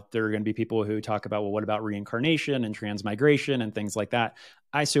 Now, there are going to be people who talk about, well, what about reincarnation and transmigration and things like that?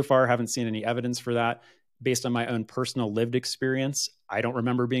 I so far haven't seen any evidence for that. Based on my own personal lived experience, I don't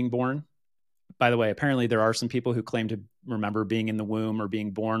remember being born. By the way, apparently there are some people who claim to remember being in the womb or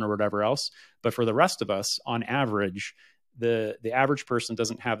being born or whatever else. But for the rest of us, on average, the average person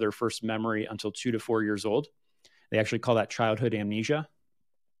doesn't have their first memory until 2 to 4 years old. They actually call that childhood amnesia.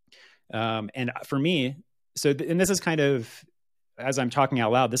 And for me, and this is kind of, as I'm talking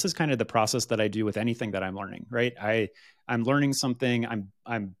out loud, this is kind of the process that I do with anything that I'm learning, right? I'm learning something,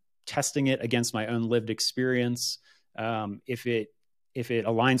 I'm testing it against my own lived experience. If it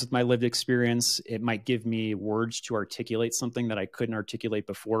aligns with my lived experience, it might give me words to articulate something that I couldn't articulate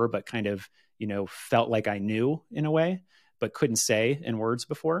before, but kind of, felt like I knew in a way, but couldn't say in words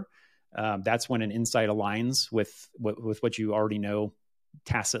before. That's when an insight aligns with what you already know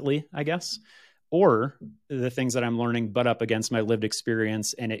tacitly, I guess. Or the things that I'm learning butt up against my lived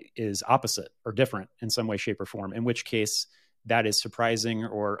experience and it is opposite or different in some way, shape, or form, in which case that is surprising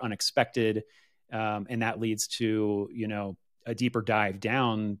or unexpected. And that leads to, a deeper dive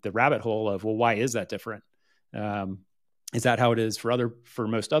down the rabbit hole of, well, why is that different? Is that how it is for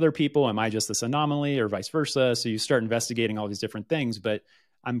most other people? Am I just this anomaly or vice versa? So you start investigating all these different things, but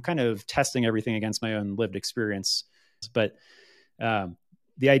I'm kind of testing everything against my own lived experience. But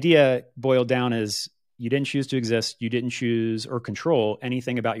the idea boiled down is you didn't choose to exist. You didn't choose or control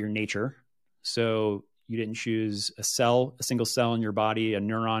anything about your nature. So you didn't choose a single cell in your body, a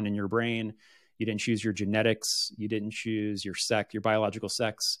neuron in your brain. You didn't choose your genetics. You didn't choose your sex, your biological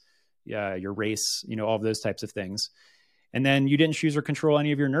sex, your race, all of those types of things. And then you didn't choose or control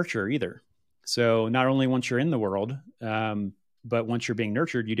any of your nurture either. So not only once you're in the world, but once you're being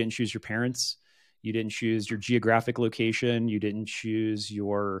nurtured, you didn't choose your parents. You didn't choose your geographic location. You didn't choose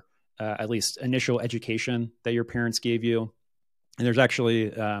your, at least initial education that your parents gave you. And there's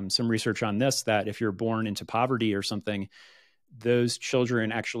actually some research on this, that if you're born into poverty or something, those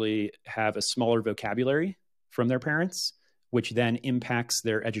children actually have a smaller vocabulary from their parents, which then impacts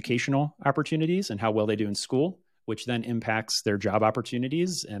their educational opportunities and how well they do in school, which then impacts their job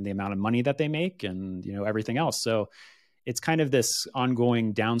opportunities and the amount of money that they make and, everything else. So it's kind of this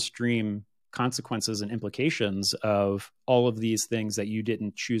ongoing downstream consequences and implications of all of these things that you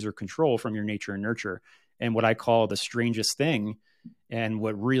didn't choose or control from your nature and nurture. And what I call the strangest thing, and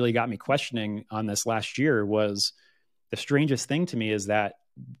what really got me questioning on this last year, was the strangest thing to me is that,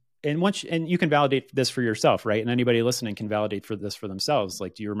 and you can validate this for yourself, right? And anybody listening can validate this for themselves.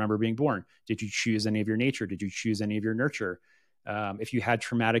 Like, do you remember being born? Did you choose any of your nature? Did you choose any of your nurture? If you had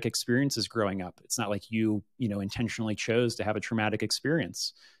traumatic experiences growing up, it's not like you intentionally chose to have a traumatic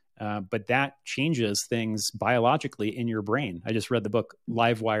experience. But that changes things biologically in your brain. I just read the book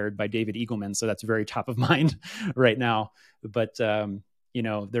Live Wired by David Eagleman, so that's very top of mind right now. But,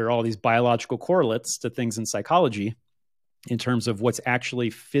 there are all these biological correlates to things in psychology in terms of what's actually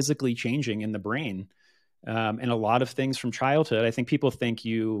physically changing in the brain. And a lot of things from childhood, I think people think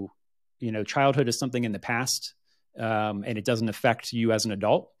childhood is something in the past, and it doesn't affect you as an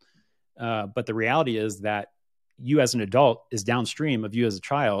adult. But the reality is that you as an adult is downstream of you as a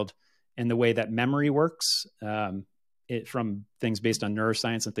child. And the way that memory works, from things based on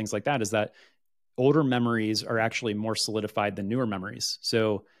neuroscience and things like that, is that older memories are actually more solidified than newer memories.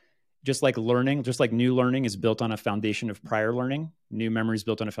 So just like new learning is built on a foundation of prior learning, new memory is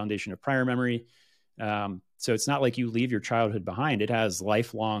built on a foundation of prior memory. So it's not like you leave your childhood behind. It has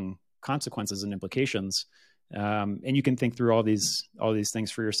lifelong consequences and implications. And you can think through all these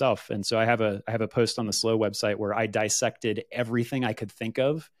things for yourself. And so I have a post on the Slow website where I dissected everything I could think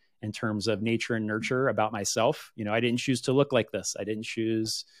of in terms of nature and nurture about myself. I didn't choose to look like this. I didn't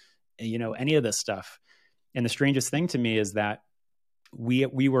choose, any of this stuff. And the strangest thing to me is that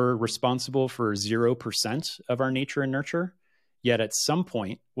we were responsible for 0% of our nature and nurture. Yet at some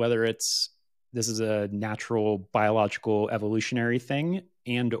point, whether this is a natural, biological, evolutionary thing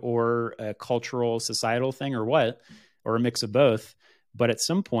and or a cultural, societal thing or a mix of both. But at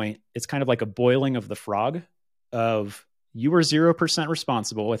some point, it's kind of like a boiling of the frog of you were 0%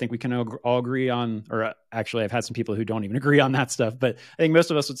 responsible. I think we can all agree on, or actually I've had some people who don't even agree on that stuff, but I think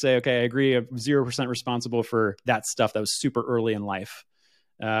most of us would say, okay, I agree, I'm 0% responsible for that stuff that was super early in life.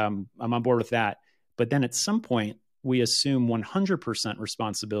 I'm on board with that. But then at some point, we assume 100%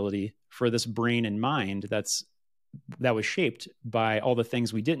 responsibility for this brain and mind that was shaped by all the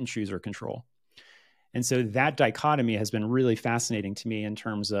things we didn't choose or control. And so that dichotomy has been really fascinating to me in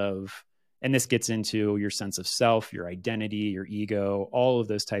terms of, and this gets into your sense of self, your identity, your ego, all of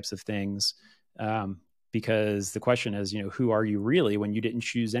those types of things. Because the question is, who are you really when you didn't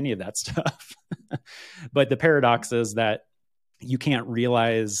choose any of that stuff? But the paradox is that you can't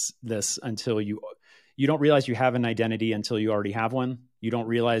realize this until you don't realize you have an identity until you already have one. You don't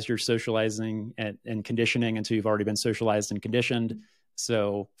realize you're socializing and conditioning until you've already been socialized and conditioned.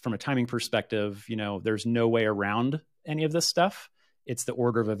 So from a timing perspective, there's no way around any of this stuff. It's the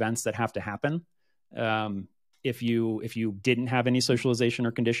order of events that have to happen. If you didn't have any socialization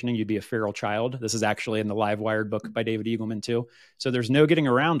or conditioning, you'd be a feral child. This is actually in the Live Wired book by David Eagleman too. So there's no getting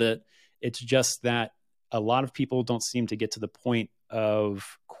around it. It's just that a lot of people don't seem to get to the point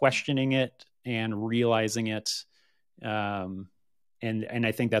of questioning it and realizing it. And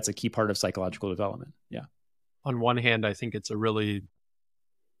I think that's a key part of psychological development. Yeah. On one hand, I think it's a really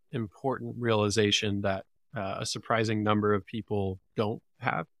important realization that a surprising number of people don't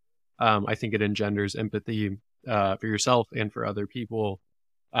have. I think it engenders empathy for yourself and for other people.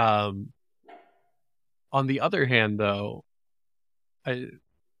 On the other hand, though,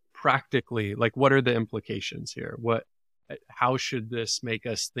 practically, like, what are the implications here? How should this make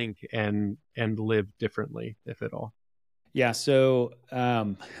us think and live differently, if at all? Yeah. So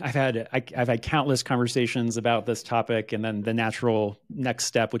I've had countless conversations about this topic, and then the natural next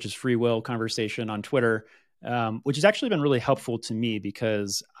step, which is free will conversation on Twitter, which has actually been really helpful to me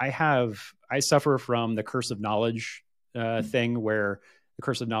because I suffer from the curse of knowledge thing, where the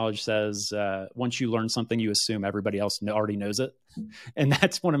curse of knowledge says once you learn something, you assume everybody else already knows it. And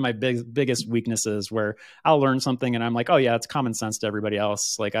that's one of my biggest weaknesses, where I'll learn something and I'm like, oh yeah, it's common sense to everybody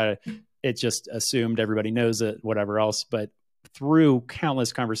else. Like it just assumed everybody knows it, whatever else. But through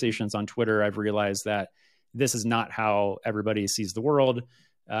countless conversations on Twitter, I've realized that this is not how everybody sees the world.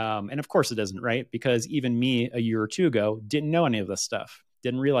 And of course it isn't, right? Because even me a year or two ago didn't know any of this stuff,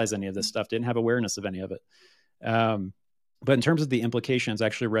 didn't realize any of this stuff, didn't have awareness of any of it. But in terms of the implications, I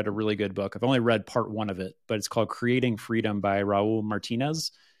actually read a really good book. I've only read part one of it, but it's called Creating Freedom by Raul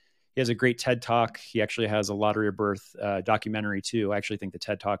Martinez. He has a great TED Talk. He actually has a Lottery of Birth documentary too. I actually think the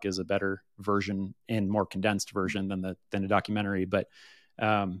TED Talk is a better version and more condensed version than the documentary. But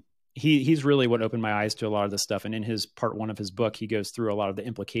he's really what opened my eyes to a lot of this stuff. And in his part one of his book, he goes through a lot of the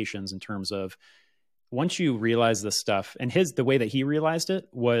implications in terms of once you realize this stuff. And the way that he realized it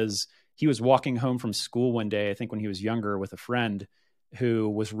was he was walking home from school one day, I think when he was younger, with a friend who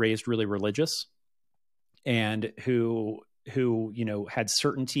was raised really religious and who had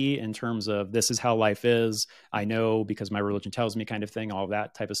certainty in terms of this is how life is. I know because my religion tells me, kind of thing, all of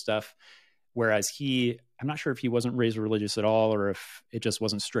that type of stuff. Whereas I'm not sure if he wasn't raised religious at all, or if it just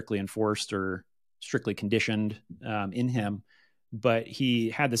wasn't strictly enforced or strictly conditioned in him. But he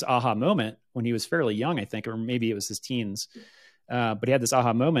had this aha moment when he was fairly young, I think, or maybe it was his teens. But he had this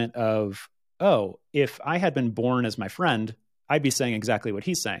aha moment of, oh, if I had been born as my friend, I'd be saying exactly what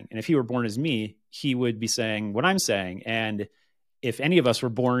he's saying. And if he were born as me, he would be saying what I'm saying. And if any of us were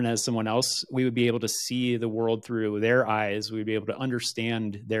born as someone else, we would be able to see the world through their eyes. We'd be able to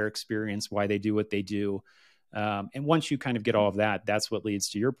understand their experience, why they do what they do. And once you kind of get all of that, that's what leads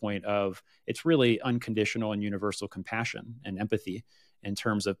to your point of it's really unconditional and universal compassion and empathy in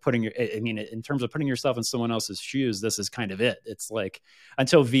terms of putting yourself in someone else's shoes. This is kind of it. It's like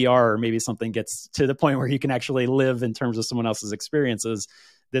until VR, or maybe something gets to the point where you can actually live in terms of someone else's experiences,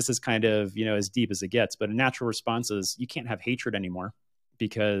 this is kind of, as deep as it gets. But a natural response is you can't have hatred anymore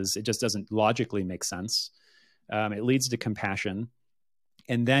because it just doesn't logically make sense. It leads to compassion.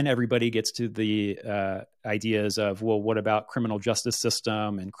 And then everybody gets to the ideas of, well, what about criminal justice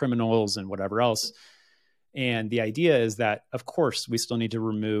system and criminals and whatever else? And the idea is that, of course, we still need to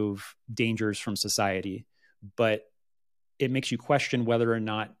remove dangers from society, but it makes you question whether or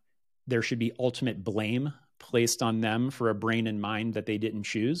not there should be ultimate blame placed on them for a brain and mind that they didn't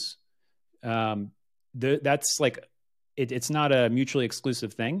choose. That's like, it's not a mutually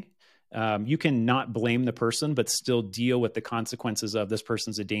exclusive thing. You can not blame the person, but still deal with the consequences of this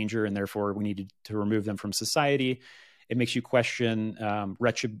person's a danger, and therefore we need to remove them from society. It makes you question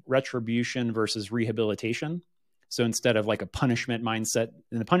retribution versus rehabilitation. So instead of like a punishment mindset,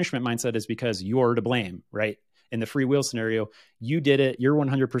 and the punishment mindset is because you're to blame, right? In the free will scenario, you did it, you're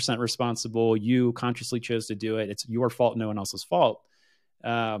 100% responsible, you consciously chose to do it, it's your fault, no one else's fault.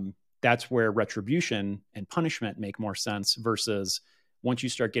 That's where retribution and punishment make more sense, versus once you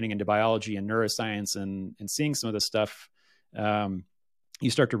start getting into biology and neuroscience and seeing some of this stuff, you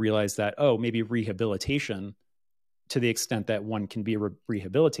start to realize that, oh, maybe rehabilitation, to the extent that one can be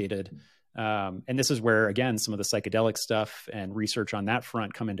rehabilitated. And this is where, again, some of the psychedelic stuff and research on that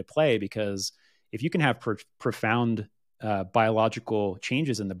front come into play, because if you can have profound biological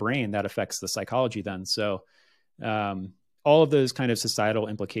changes in the brain, that affects the psychology then. So all of those kind of societal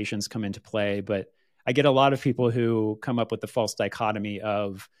implications come into play. But I get a lot of people who come up with the false dichotomy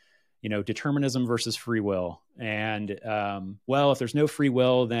of, determinism versus free will. And, well, if there's no free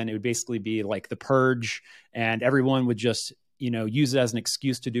will, then it would basically be like the purge, and everyone would just, use it as an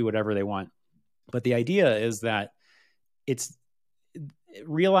excuse to do whatever they want. But the idea is that it's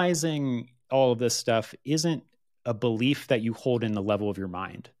realizing all of this stuff isn't a belief that you hold in the level of your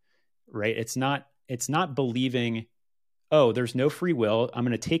mind, right? It's not believing, oh, there's no free will, I'm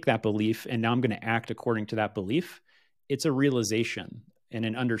going to take that belief and now I'm going to act according to that belief. It's a realization and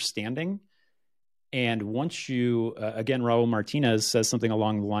an understanding. And once you, again, Raul Martinez says something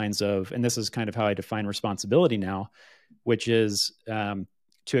along the lines of, and this is kind of how I define responsibility now, which is to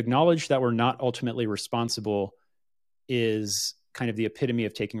acknowledge that we're not ultimately responsible is kind of the epitome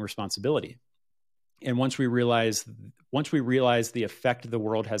of taking responsibility. And once we realize the effect the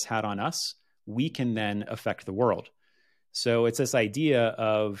world has had on us, we can then affect the world. So it's this idea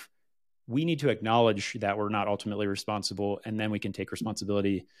of, we need to acknowledge that we're not ultimately responsible, and then we can take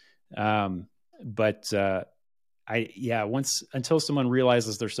responsibility. Until someone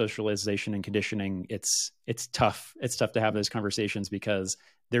realizes their socialization and conditioning, it's tough. It's tough to have those conversations, because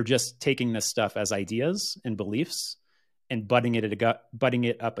they're just taking this stuff as ideas and beliefs and butting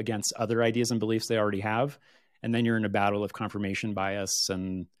it up against other ideas and beliefs they already have. And then you're in a battle of confirmation bias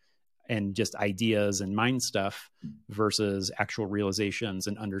and just ideas and mind stuff versus actual realizations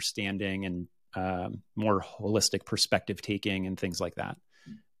and understanding and more holistic perspective taking and things like that.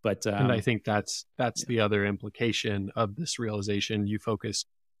 But and I think that's the other implication of this realization. You focus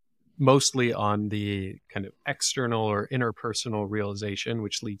mostly on the kind of external or interpersonal realization,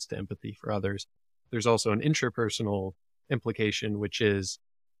 which leads to empathy for others. There's also an intrapersonal implication, which is,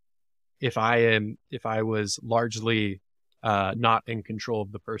 if I was largely not in control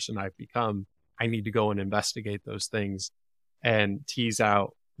of the person I've become, I need to go and investigate those things and tease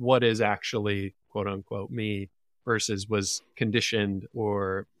out what is actually quote unquote me versus was conditioned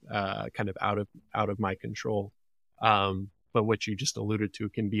or kind of out of my control. But what you just alluded to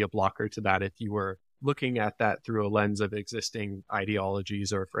can be a blocker to that. If you were looking at that through a lens of existing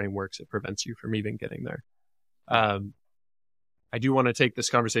ideologies or frameworks, it prevents you from even getting there. I do want to take this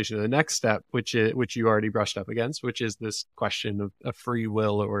conversation to the next step, which you already brushed up against, which is this question of free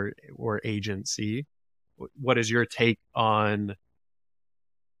will or agency. What is your take on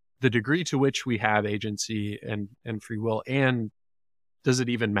the degree to which we have agency and free will, and does it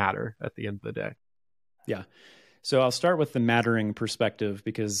even matter at the end of the day? Yeah. So I'll start with the mattering perspective,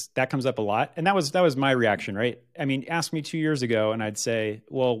 because that comes up a lot. And that was my reaction, right? I mean, ask me 2 years ago and I'd say,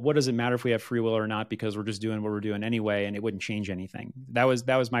 well, what does it matter if we have free will or not? Because we're just doing what we're doing anyway, and it wouldn't change anything. That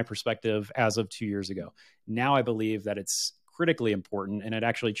was my perspective as of 2 years ago. Now I believe that it's critically important, and it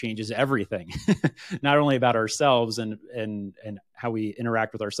actually changes everything, not only about ourselves and how we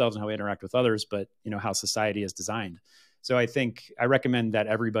interact with ourselves and how we interact with others, but how society is designed. So I recommend that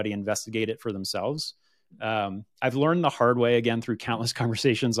everybody investigate it for themselves. I've learned the hard way, again, through countless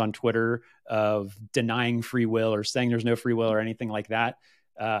conversations on Twitter of denying free will or saying there's no free will or anything like that.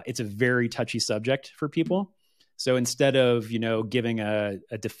 It's a very touchy subject for people. So instead of, giving a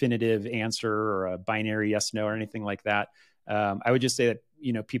definitive answer or a binary yes, no, or anything like that, I would just say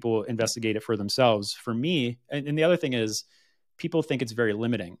that, people investigate it for themselves. For me, and the other thing is, people think it's very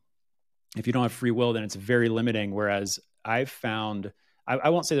limiting. If you don't have free will, then it's very limiting. Whereas I've found I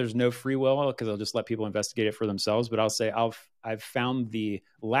won't say there's no free will because I'll just let people investigate it for themselves, but I'll say I've found the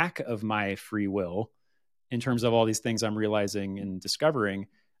lack of my free will in terms of all these things I'm realizing and discovering.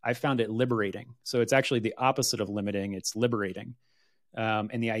 I found it liberating. So it's actually the opposite of limiting, it's liberating.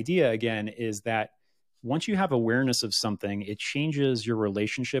 And the idea, again, is that once you have awareness of something, it changes your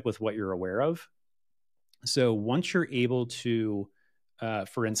relationship with what you're aware of. So once you're able to,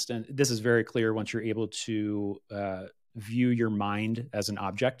 for instance, this is very clear, once you're able to view your mind as an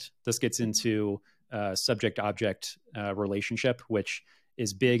object, this gets into subject-object relationship, which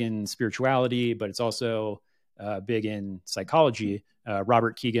is big in spirituality, but it's also big in psychology.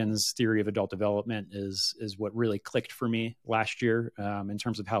 Robert Keegan's theory of adult development is what really clicked for me last year in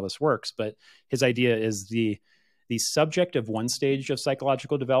terms of how this works. But his idea is the subject of one stage of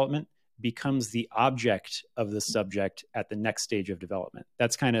psychological development becomes the object of the subject at the next stage of development.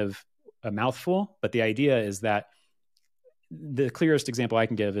 That's kind of a mouthful, but the idea is that the clearest example I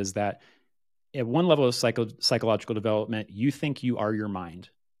can give is that at one level of psychological development, you think you are your mind.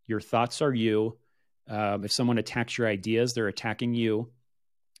 Your thoughts are you. If someone attacks your ideas, they're attacking you.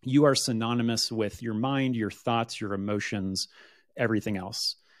 You are synonymous with your mind, your thoughts, your emotions, everything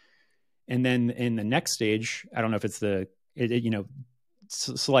else. And then in the next stage, I don't know if it's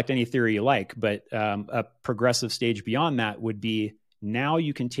select any theory you like, but a progressive stage beyond that would be now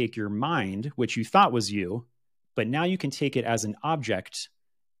you can take your mind, which you thought was you, but now you can take it as an object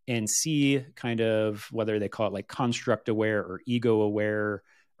and see kind of whether they call it like construct aware or ego aware,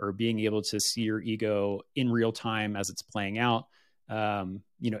 or being able to see your ego in real time as it's playing out,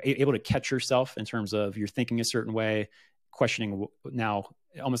 able to catch yourself in terms of you're thinking a certain way, questioning now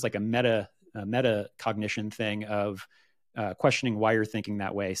almost like a meta cognition thing of questioning why you're thinking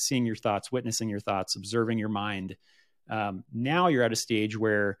that way, seeing your thoughts, witnessing your thoughts, observing your mind. Now you're at a stage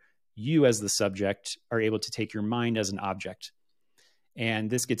where you as the subject are able to take your mind as an object. And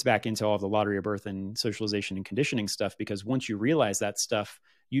this gets back into all the lottery of birth and socialization and conditioning stuff, because once you realize that stuff,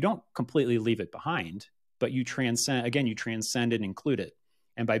 you don't completely leave it behind, but you transcend and include it.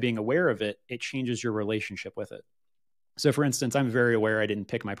 And by being aware of it, it changes your relationship with it. So for instance, I'm very aware I didn't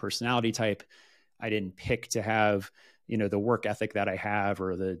pick my personality type. I didn't pick to have, the work ethic that I have,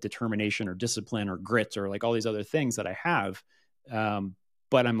 or the determination or discipline or grit, or like all these other things that I have.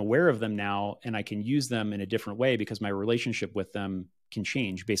 But I'm aware of them now, and I can use them in a different way because my relationship with them can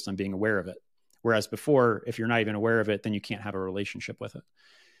change based on being aware of it. Whereas before, if you're not even aware of it, then you can't have a relationship with it.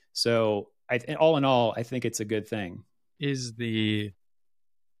 So all in all, I think it's a good thing. Is the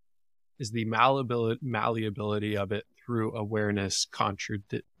malleability of it through awareness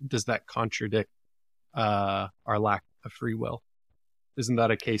does that contradict our lack of free will? Isn't that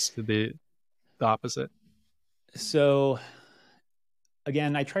a case to the opposite? So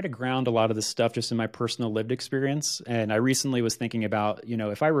again, I try to ground a lot of this stuff just in my personal lived experience. And I recently was thinking about,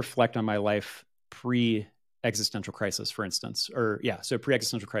 if I reflect on my life pre-existential crisis, for instance, so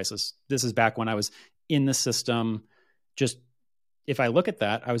pre-existential crisis, this is back when I was in the system. Just if I look at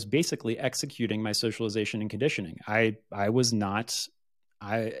that, I was basically executing my socialization and conditioning. I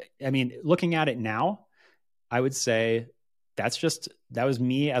mean, looking at it now, I would say that was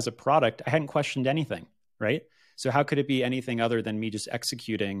me as a product. I hadn't questioned anything, right? So how could it be anything other than me just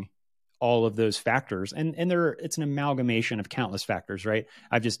executing all of those factors? And it's an amalgamation of countless factors, right?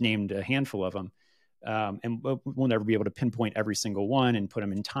 I've just named a handful of them. And we'll never be able to pinpoint every single one and put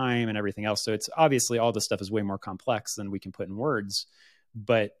them in time and everything else. So it's obviously all this stuff is way more complex than we can put in words.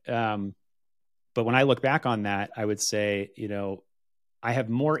 But when I look back on that, I would say,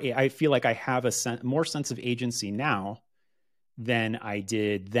 I feel like I have more sense of agency now than I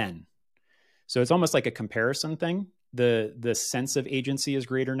did then. So it's almost like a comparison thing. The sense of agency is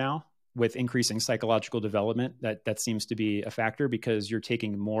greater now with increasing psychological development. That seems to be a factor because you're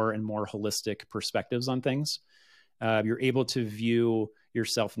taking more and more holistic perspectives on things. You're able to view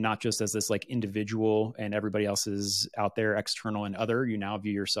yourself not just as this like individual and everybody else is out there external and other. You now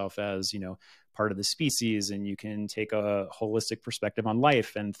view yourself as, part of the species, and you can take a holistic perspective on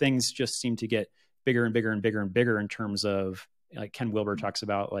life, and things just seem to get bigger and bigger and bigger and bigger in terms of, like Ken Wilber talks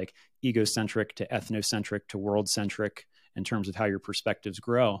about, like egocentric to ethnocentric to world-centric in terms of how your perspectives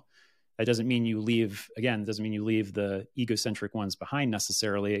grow. That doesn't mean you leave the egocentric ones behind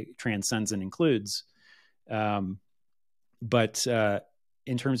necessarily. It transcends and includes. But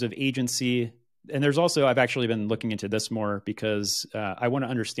in terms of agency, and there's also, I've actually been looking into this more because I want to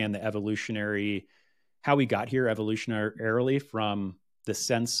understand how we got here evolutionarily from the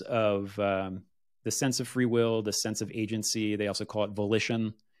sense of free will, the sense of agency. They also call it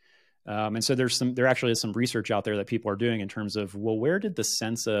volition. And so there actually is some research out there that people are doing in terms of, well, where did the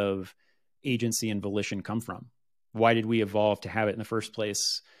sense of agency and volition come from? Why did we evolve to have it in the first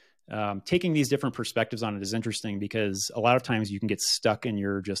place? Taking these different perspectives on it is interesting because a lot of times you can get stuck in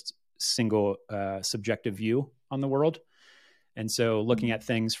your just single subjective view on the world. And so looking at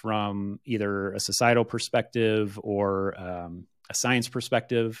things from either a societal perspective or a science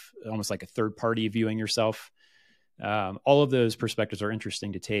perspective, almost like a third party viewing yourself, all of those perspectives are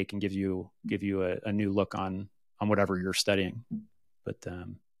interesting to take and give you a new look on whatever you're studying. But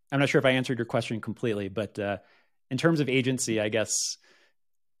I'm not sure if I answered your question completely, but in terms of agency, I guess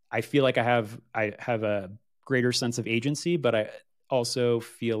I feel like I have a greater sense of agency, but I also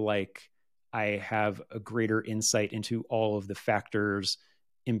feel like I have a greater insight into all of the factors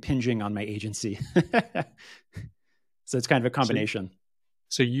impinging on my agency. So it's kind of a combination.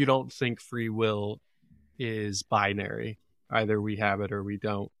 So you don't think free will is binary? Either we have it or we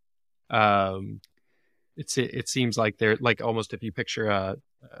don't. It seems like they're like, almost if you picture a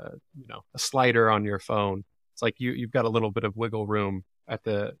slider on your phone, it's like you've got a little bit of wiggle room at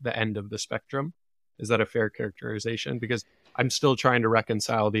the end of the spectrum. Is that a fair characterization? Because I'm still trying to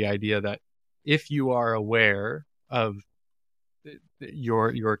reconcile the idea that if you are aware of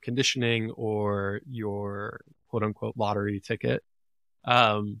your conditioning or your quote unquote lottery ticket,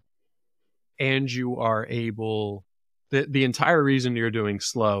 and you are able, the entire reason you're doing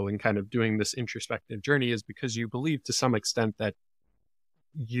slow and kind of doing this introspective journey is because you believe to some extent that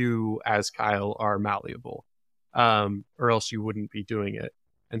you as Kyle are malleable, or else you wouldn't be doing it.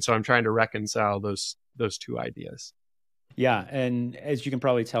 And so I'm trying to reconcile those two ideas. Yeah. And as you can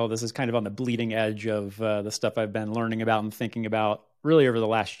probably tell, this is kind of on the bleeding edge of the stuff I've been learning about and thinking about really over the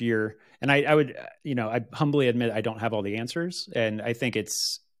last year. And I would, I humbly admit I don't have all the answers. And I think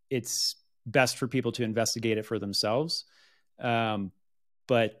it's best for people to investigate it for themselves.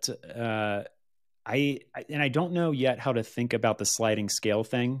 But I don't know yet how to think about the sliding scale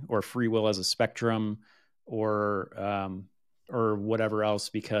thing or free will as a spectrum or whatever else,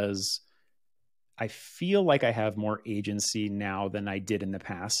 because I feel like I have more agency now than I did in the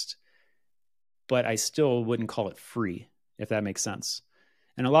past, but I still wouldn't call it free, if that makes sense.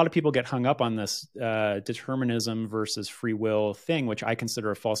 And a lot of people get hung up on this determinism versus free will thing, which I consider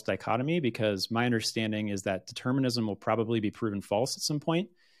a false dichotomy, because my understanding is that determinism will probably be proven false at some point.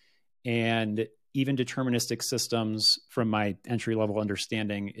 And even deterministic systems, from my entry-level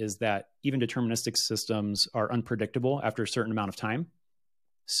understanding, is that even deterministic systems are unpredictable after a certain amount of time.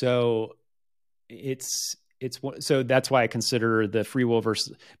 So so that's why I consider the free will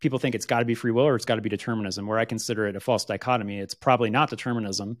versus, people think it's got to be free will or it's got to be determinism, where I consider it a false dichotomy. It's probably not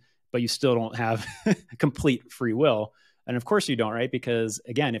determinism, but you still don't have complete free will. And of course you don't, right? Because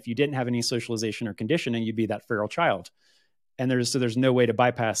again, if you didn't have any socialization or conditioning, you'd be that feral child. And there's no way to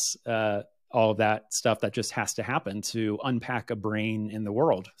bypass all of that stuff that just has to happen to unpack a brain in the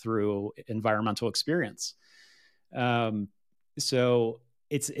world through environmental experience. So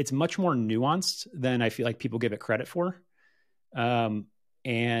it's much more nuanced than I feel like people give it credit for.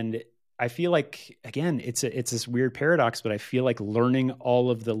 And I feel like, again, it's this weird paradox, but I feel like learning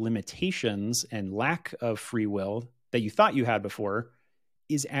all of the limitations and lack of free will that you thought you had before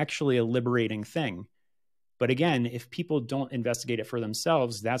is actually a liberating thing. But again, if people don't investigate it for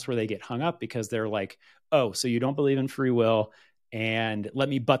themselves, that's where they get hung up, because they're like, oh, so you don't believe in free will, and let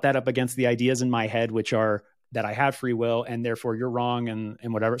me butt that up against the ideas in my head, which are that I have free will and therefore you're wrong and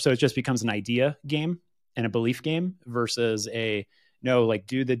whatever. So it just becomes an idea game and a belief game versus no, like,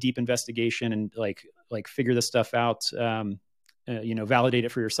 do the deep investigation and like figure this stuff out, validate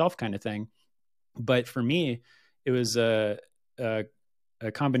it for yourself kind of thing. But for me, it was a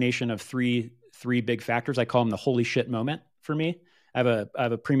combination of three big factors. I call them the holy shit moment for me. I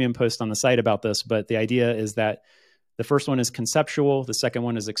have a premium post on the site about this, but the idea is that the first one is conceptual, the second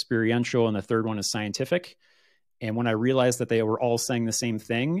one is experiential, and the third one is scientific. And when I realized that they were all saying the same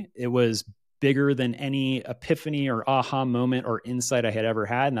thing, it was bigger than any epiphany or aha moment or insight I had ever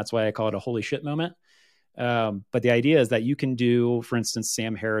had. And that's why I call it a holy shit moment. But the idea is that you can do, for instance,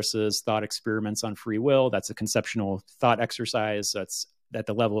 Sam Harris's thought experiments on free will. That's a conceptual thought exercise. That's at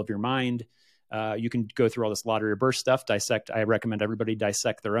the level of your mind. You can go through all this lottery of birth stuff, dissect. I recommend everybody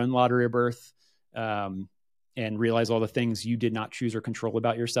dissect their own lottery of birth, and realize all the things you did not choose or control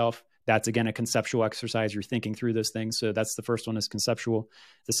about yourself. That's, again, a conceptual exercise. You're thinking through those things. So that's the first one, is conceptual.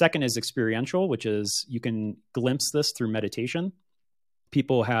 The second is experiential, which is you can glimpse this through meditation.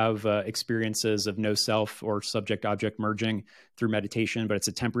 People have experiences of no self or subject-object merging through meditation, but it's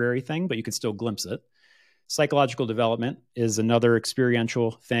a temporary thing, but you can still glimpse it. Psychological development is another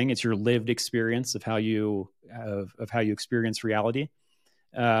experiential thing. It's your lived experience of how you experience reality.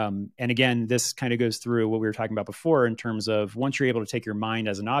 And again, this kind of goes through what we were talking about before in terms of once you're able to take your mind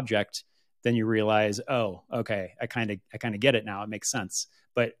as an object, then you realize, oh, okay, I kind of get it now. It makes sense.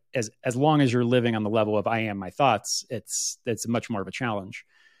 But as long as you're living on the level of I am my thoughts, it's much more of a challenge.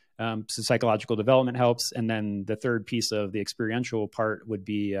 So psychological development helps. And then the third piece of the experiential part would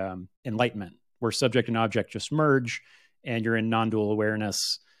be enlightenment, where subject and object just merge and you're in non-dual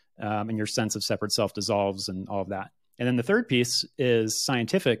awareness, and your sense of separate self dissolves and all of that. And then the third piece is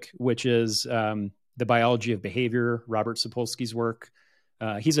scientific, which is the biology of behavior, Robert Sapolsky's work.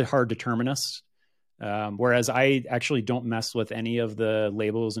 He's a hard determinist, whereas I actually don't mess with any of the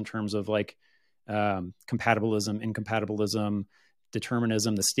labels in terms of like compatibilism, incompatibilism,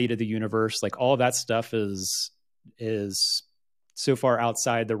 determinism, the state of the universe. Like all of that stuff is so far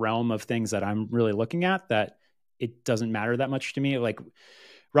outside the realm of things that I'm really looking at that it doesn't matter that much to me. Like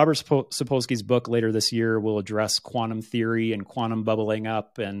Robert Sapolsky's book later this year will address quantum theory and quantum bubbling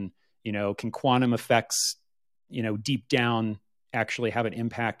up, and can quantum effects deep down actually have an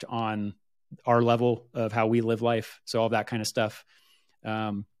impact on our level of how we live life. So all that kind of stuff.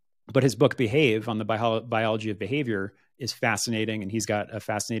 But his book Behave, on the biology of behavior, is fascinating. And he's got a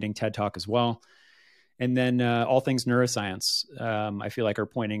fascinating TED Talk as well. And then all things neuroscience, I feel like are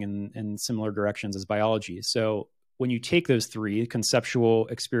pointing in similar directions as biology. So when you take those three, conceptual,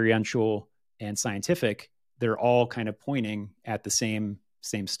 experiential, and scientific, they're all kind of pointing at the same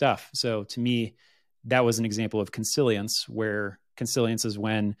stuff. So to me, that was an example of consilience, where consilience is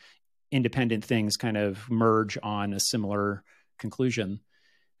when independent things kind of merge on a similar conclusion.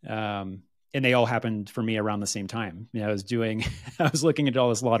 And they all happened for me around the same time. I was looking at all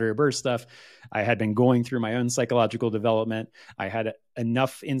this Lauder Burst stuff. I had been going through my own psychological development. I had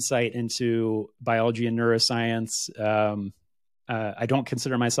enough insight into biology and neuroscience. I don't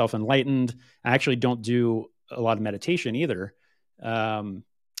consider myself enlightened. I actually don't do a lot of meditation either.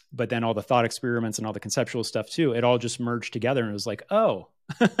 But then all the thought experiments and all the conceptual stuff too, it all just merged together. And it was like, oh,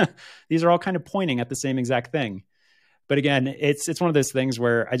 these are all kind of pointing at the same exact thing. But again, it's one of those things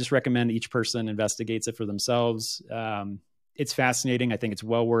where I just recommend each person investigates it for themselves. It's fascinating. I think it's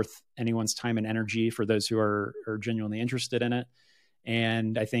well worth anyone's time and energy for those who are genuinely interested in it.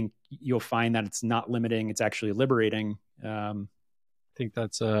 And I think you'll find that it's not limiting. It's actually liberating. I think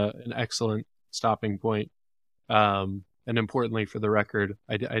that's an excellent stopping point. And importantly, for the record,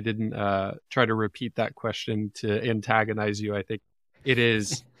 I didn't try to repeat that question to antagonize you. I think it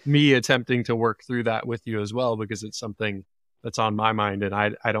is me attempting to work through that with you as well, because it's something that's on my mind and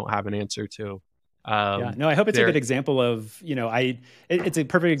I don't have an answer to. I hope it's a good example of, it's a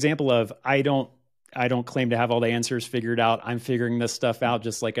perfect example of, I don't claim to have all the answers figured out. I'm figuring this stuff out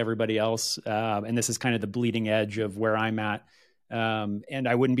just like everybody else. And this is kind of the bleeding edge of where I'm at. And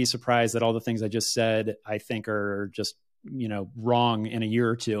I wouldn't be surprised that all the things I just said, I think are just, wrong in a year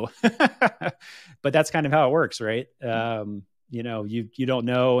or two, but that's kind of how it works. Right. You don't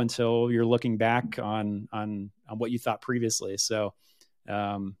know until you're looking back on what you thought previously. So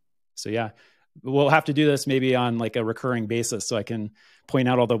yeah, we'll have to do this maybe on like a recurring basis so I can point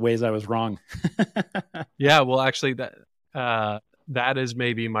out all the ways I was wrong. Yeah, well, actually that is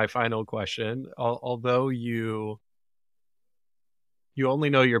maybe my final question. Although you only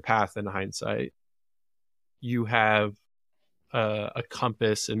know your path in hindsight, you have a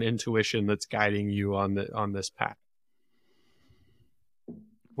compass and intuition that's guiding you on this path.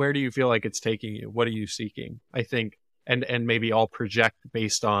 Where do you feel like it's taking you? What are you seeking? I think, and maybe I'll project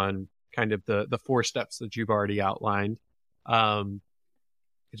based on kind of the 4 steps that you've already outlined.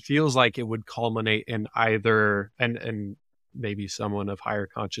 It feels like it would culminate in either, and maybe someone of higher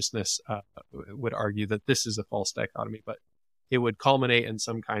consciousness would argue that this is a false dichotomy, but it would culminate in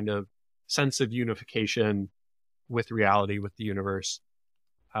some kind of sense of unification with reality, with the universe,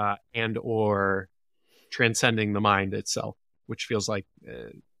 and or transcending the mind itself, which feels like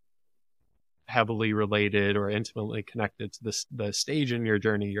heavily related or intimately connected to the stage in your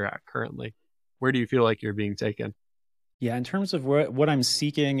journey you're at currently. Where do you feel like you're being taken? Yeah, in terms of what I'm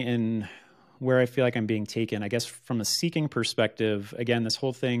seeking and where I feel like I'm being taken, I guess from a seeking perspective, again, this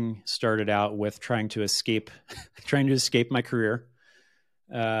whole thing started out with trying to escape my career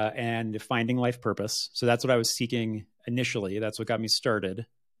and finding life purpose. So that's what I was seeking initially. That's what got me started,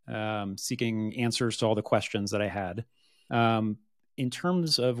 seeking answers to all the questions that I had. In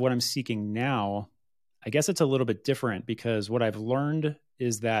terms of what I'm seeking now, I guess it's a little bit different, because what I've learned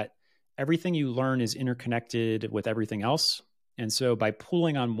is that everything you learn is interconnected with everything else. And so by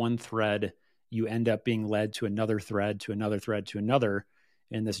pulling on one thread, you end up being led to another thread, to another thread, to another,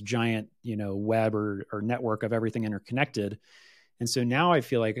 in this giant, web or network of everything interconnected. And so now I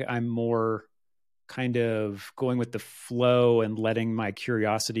feel like I'm more kind of going with the flow and letting my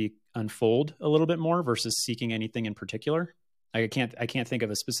curiosity unfold a little bit more versus seeking anything in particular. I can't think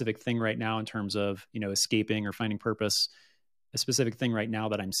of a specific thing right now in terms of, escaping or finding purpose, a specific thing right now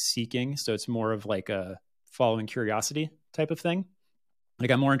that I'm seeking. So it's more of like a following curiosity type of thing.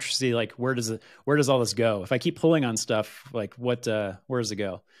 Like I'm more interested, like where does all this go? If I keep pulling on stuff, like where does it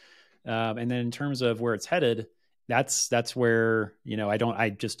go? And then in terms of where it's headed, that's where, I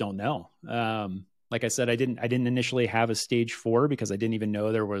just don't know. Like I said, I didn't initially have a stage 4 because I didn't even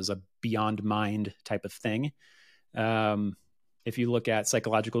know there was a beyond mind type of thing. If you look at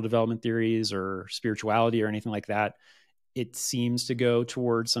psychological development theories or spirituality or anything like that, it seems to go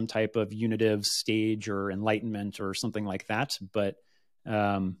towards some type of unitive stage or enlightenment or something like that. But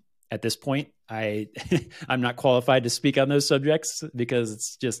at this point, I'm not qualified to speak on those subjects because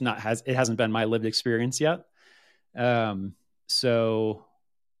it's just it hasn't been my lived experience yet. So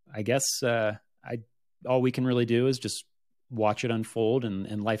I guess all we can really do is just watch it unfold,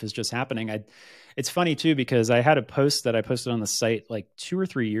 and life is just happening. It's funny too, because I had a post that I posted on the site like 2 or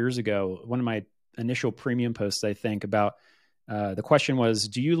 3 years ago, one of my initial premium posts, I think, about the question was,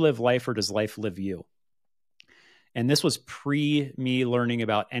 do you live life or does life live you? And this was pre me learning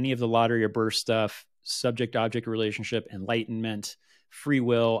about any of the lottery or birth stuff, subject object relationship, enlightenment, free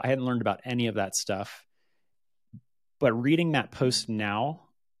will. I hadn't learned about any of that stuff. But reading that post now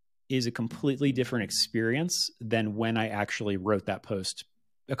is a completely different experience than when I actually wrote that post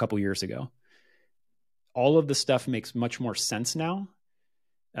a couple years ago. All of the stuff makes much more sense now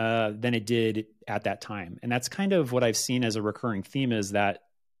than it did at that time. And that's kind of what I've seen as a recurring theme, is that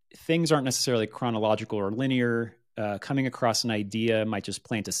things aren't necessarily chronological or linear. Coming across an idea might just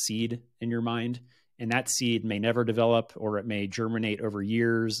plant a seed in your mind, and that seed may never develop, or it may germinate over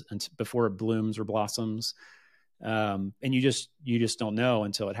years before it blooms or blossoms. And you just don't know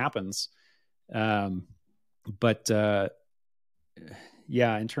until it happens. But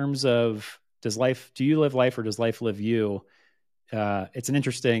in terms of do you live life or does life live you? It's an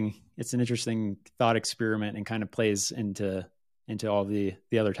interesting thought experiment, and kind of plays into all the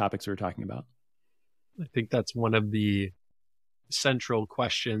other topics we were talking about. I think that's one of the central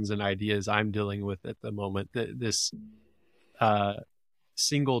questions and ideas I'm dealing with at the moment. This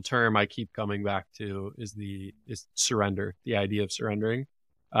single term I keep coming back to is surrender, the idea of surrendering.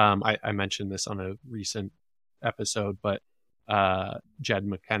 I mentioned this on a recent episode, but Jed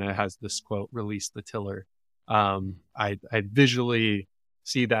McKenna has this quote, "Release the tiller." I I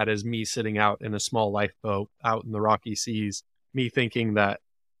see that as me sitting out in a small lifeboat out in the rocky seas, me thinking that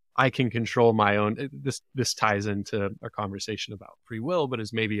I can control my own. This ties into a conversation about free will, but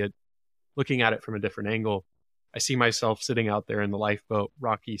is maybe looking at it from a different angle. I see myself sitting out there in the lifeboat,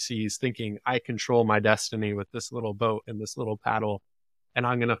 rocky seas, thinking I control my destiny with this little boat and this little paddle, and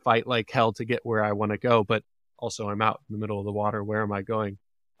I'm going to fight like hell to get where I want to go. But also I'm out in the middle of the water. Where am I going?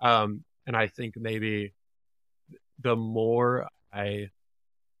 And I think maybe the more I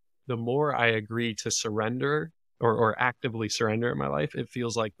agree to surrender or actively surrender in my life, it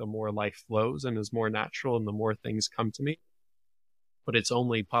feels like the more life flows and is more natural, and the more things come to me. But it's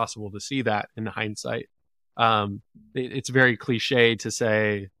only possible to see that in hindsight. It's very cliche to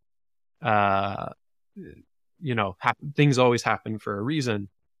say, things always happen for a reason.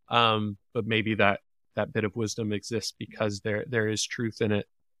 But maybe that bit of wisdom exists because there is truth in it.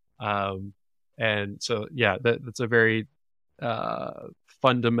 And so, that's a very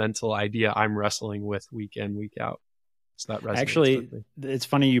fundamental idea I'm wrestling with week in, week out. So that resonates Actually, with me. It's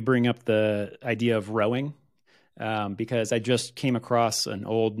funny you bring up the idea of rowing, because I just came across an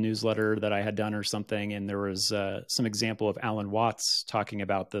old newsletter that I had done or something, and there was some example of Alan Watts talking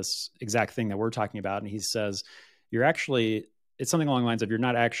about this exact thing that we're talking about. And he says, it's something along the lines of, you're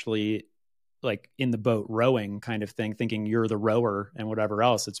not actually like in the boat rowing kind of thing, thinking you're the rower and whatever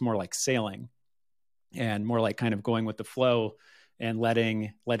else. It's more like sailing, and more like kind of going with the flow and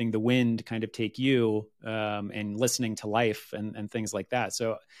letting the wind kind of take you, and listening to life and things like that.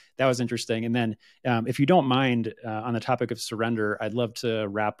 So that was interesting. And then if you don't mind, on the topic of surrender, I'd love to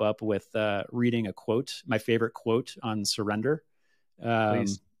wrap up with reading a quote, my favorite quote on surrender.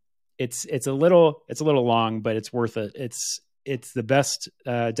 Please. It's a little long, but it's worth it. It's the best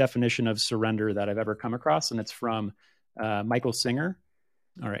definition of surrender that I've ever come across. And it's from Michael Singer.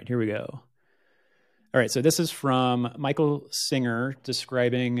 All right, here we go. All right, so this is from Michael Singer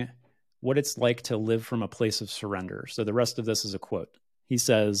describing what it's like to live from a place of surrender. So the rest of this is a quote. He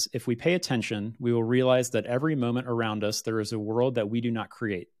says, "If we pay attention, we will realize that every moment around us, there is a world that we do not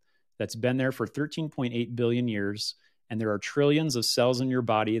create, that's been there for 13.8 billion years, and there are trillions of cells in your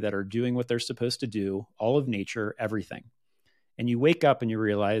body that are doing what they're supposed to do, all of nature, everything. And you wake up and you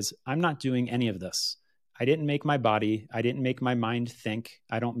realize, I'm not doing any of this. I didn't make my body. I didn't make my mind think.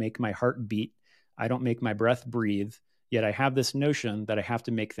 I don't make my heart beat. I don't make my breath breathe. Yet I have this notion that I have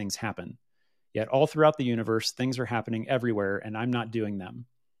to make things happen. Yet all throughout the universe, things are happening everywhere and I'm not doing them.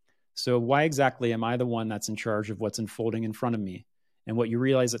 So why exactly am I the one that's in charge of what's unfolding in front of me? And what you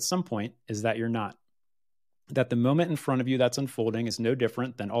realize at some point is that you're not. That the moment in front of you that's unfolding is no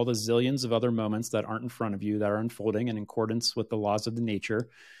different than all the zillions of other moments that aren't in front of you that are unfolding in accordance with the laws of the nature,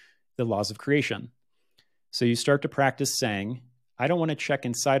 the laws of creation. So you start to practice saying, I don't want to check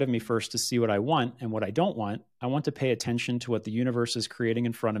inside of me first to see what I want and what I don't want. I want to pay attention to what the universe is creating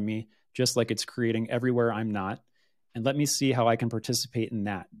in front of me, just like it's creating everywhere I'm not. And let me see how I can participate in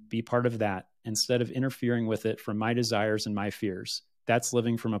that, be part of that, instead of interfering with it from my desires and my fears. That's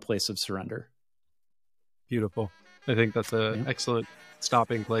living from a place of surrender. Beautiful. I think that's an excellent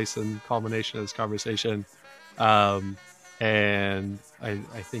stopping place and culmination of this conversation. And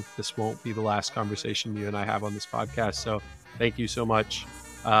I think this won't be the last conversation you and I have on this podcast. So thank you so much.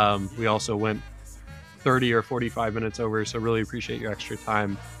 We also went 30 or 45 minutes over, so really appreciate your extra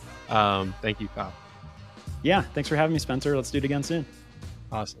time. Thank you, Kyle. Yeah, thanks for having me, Spencer. Let's do it again soon.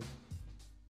 Awesome.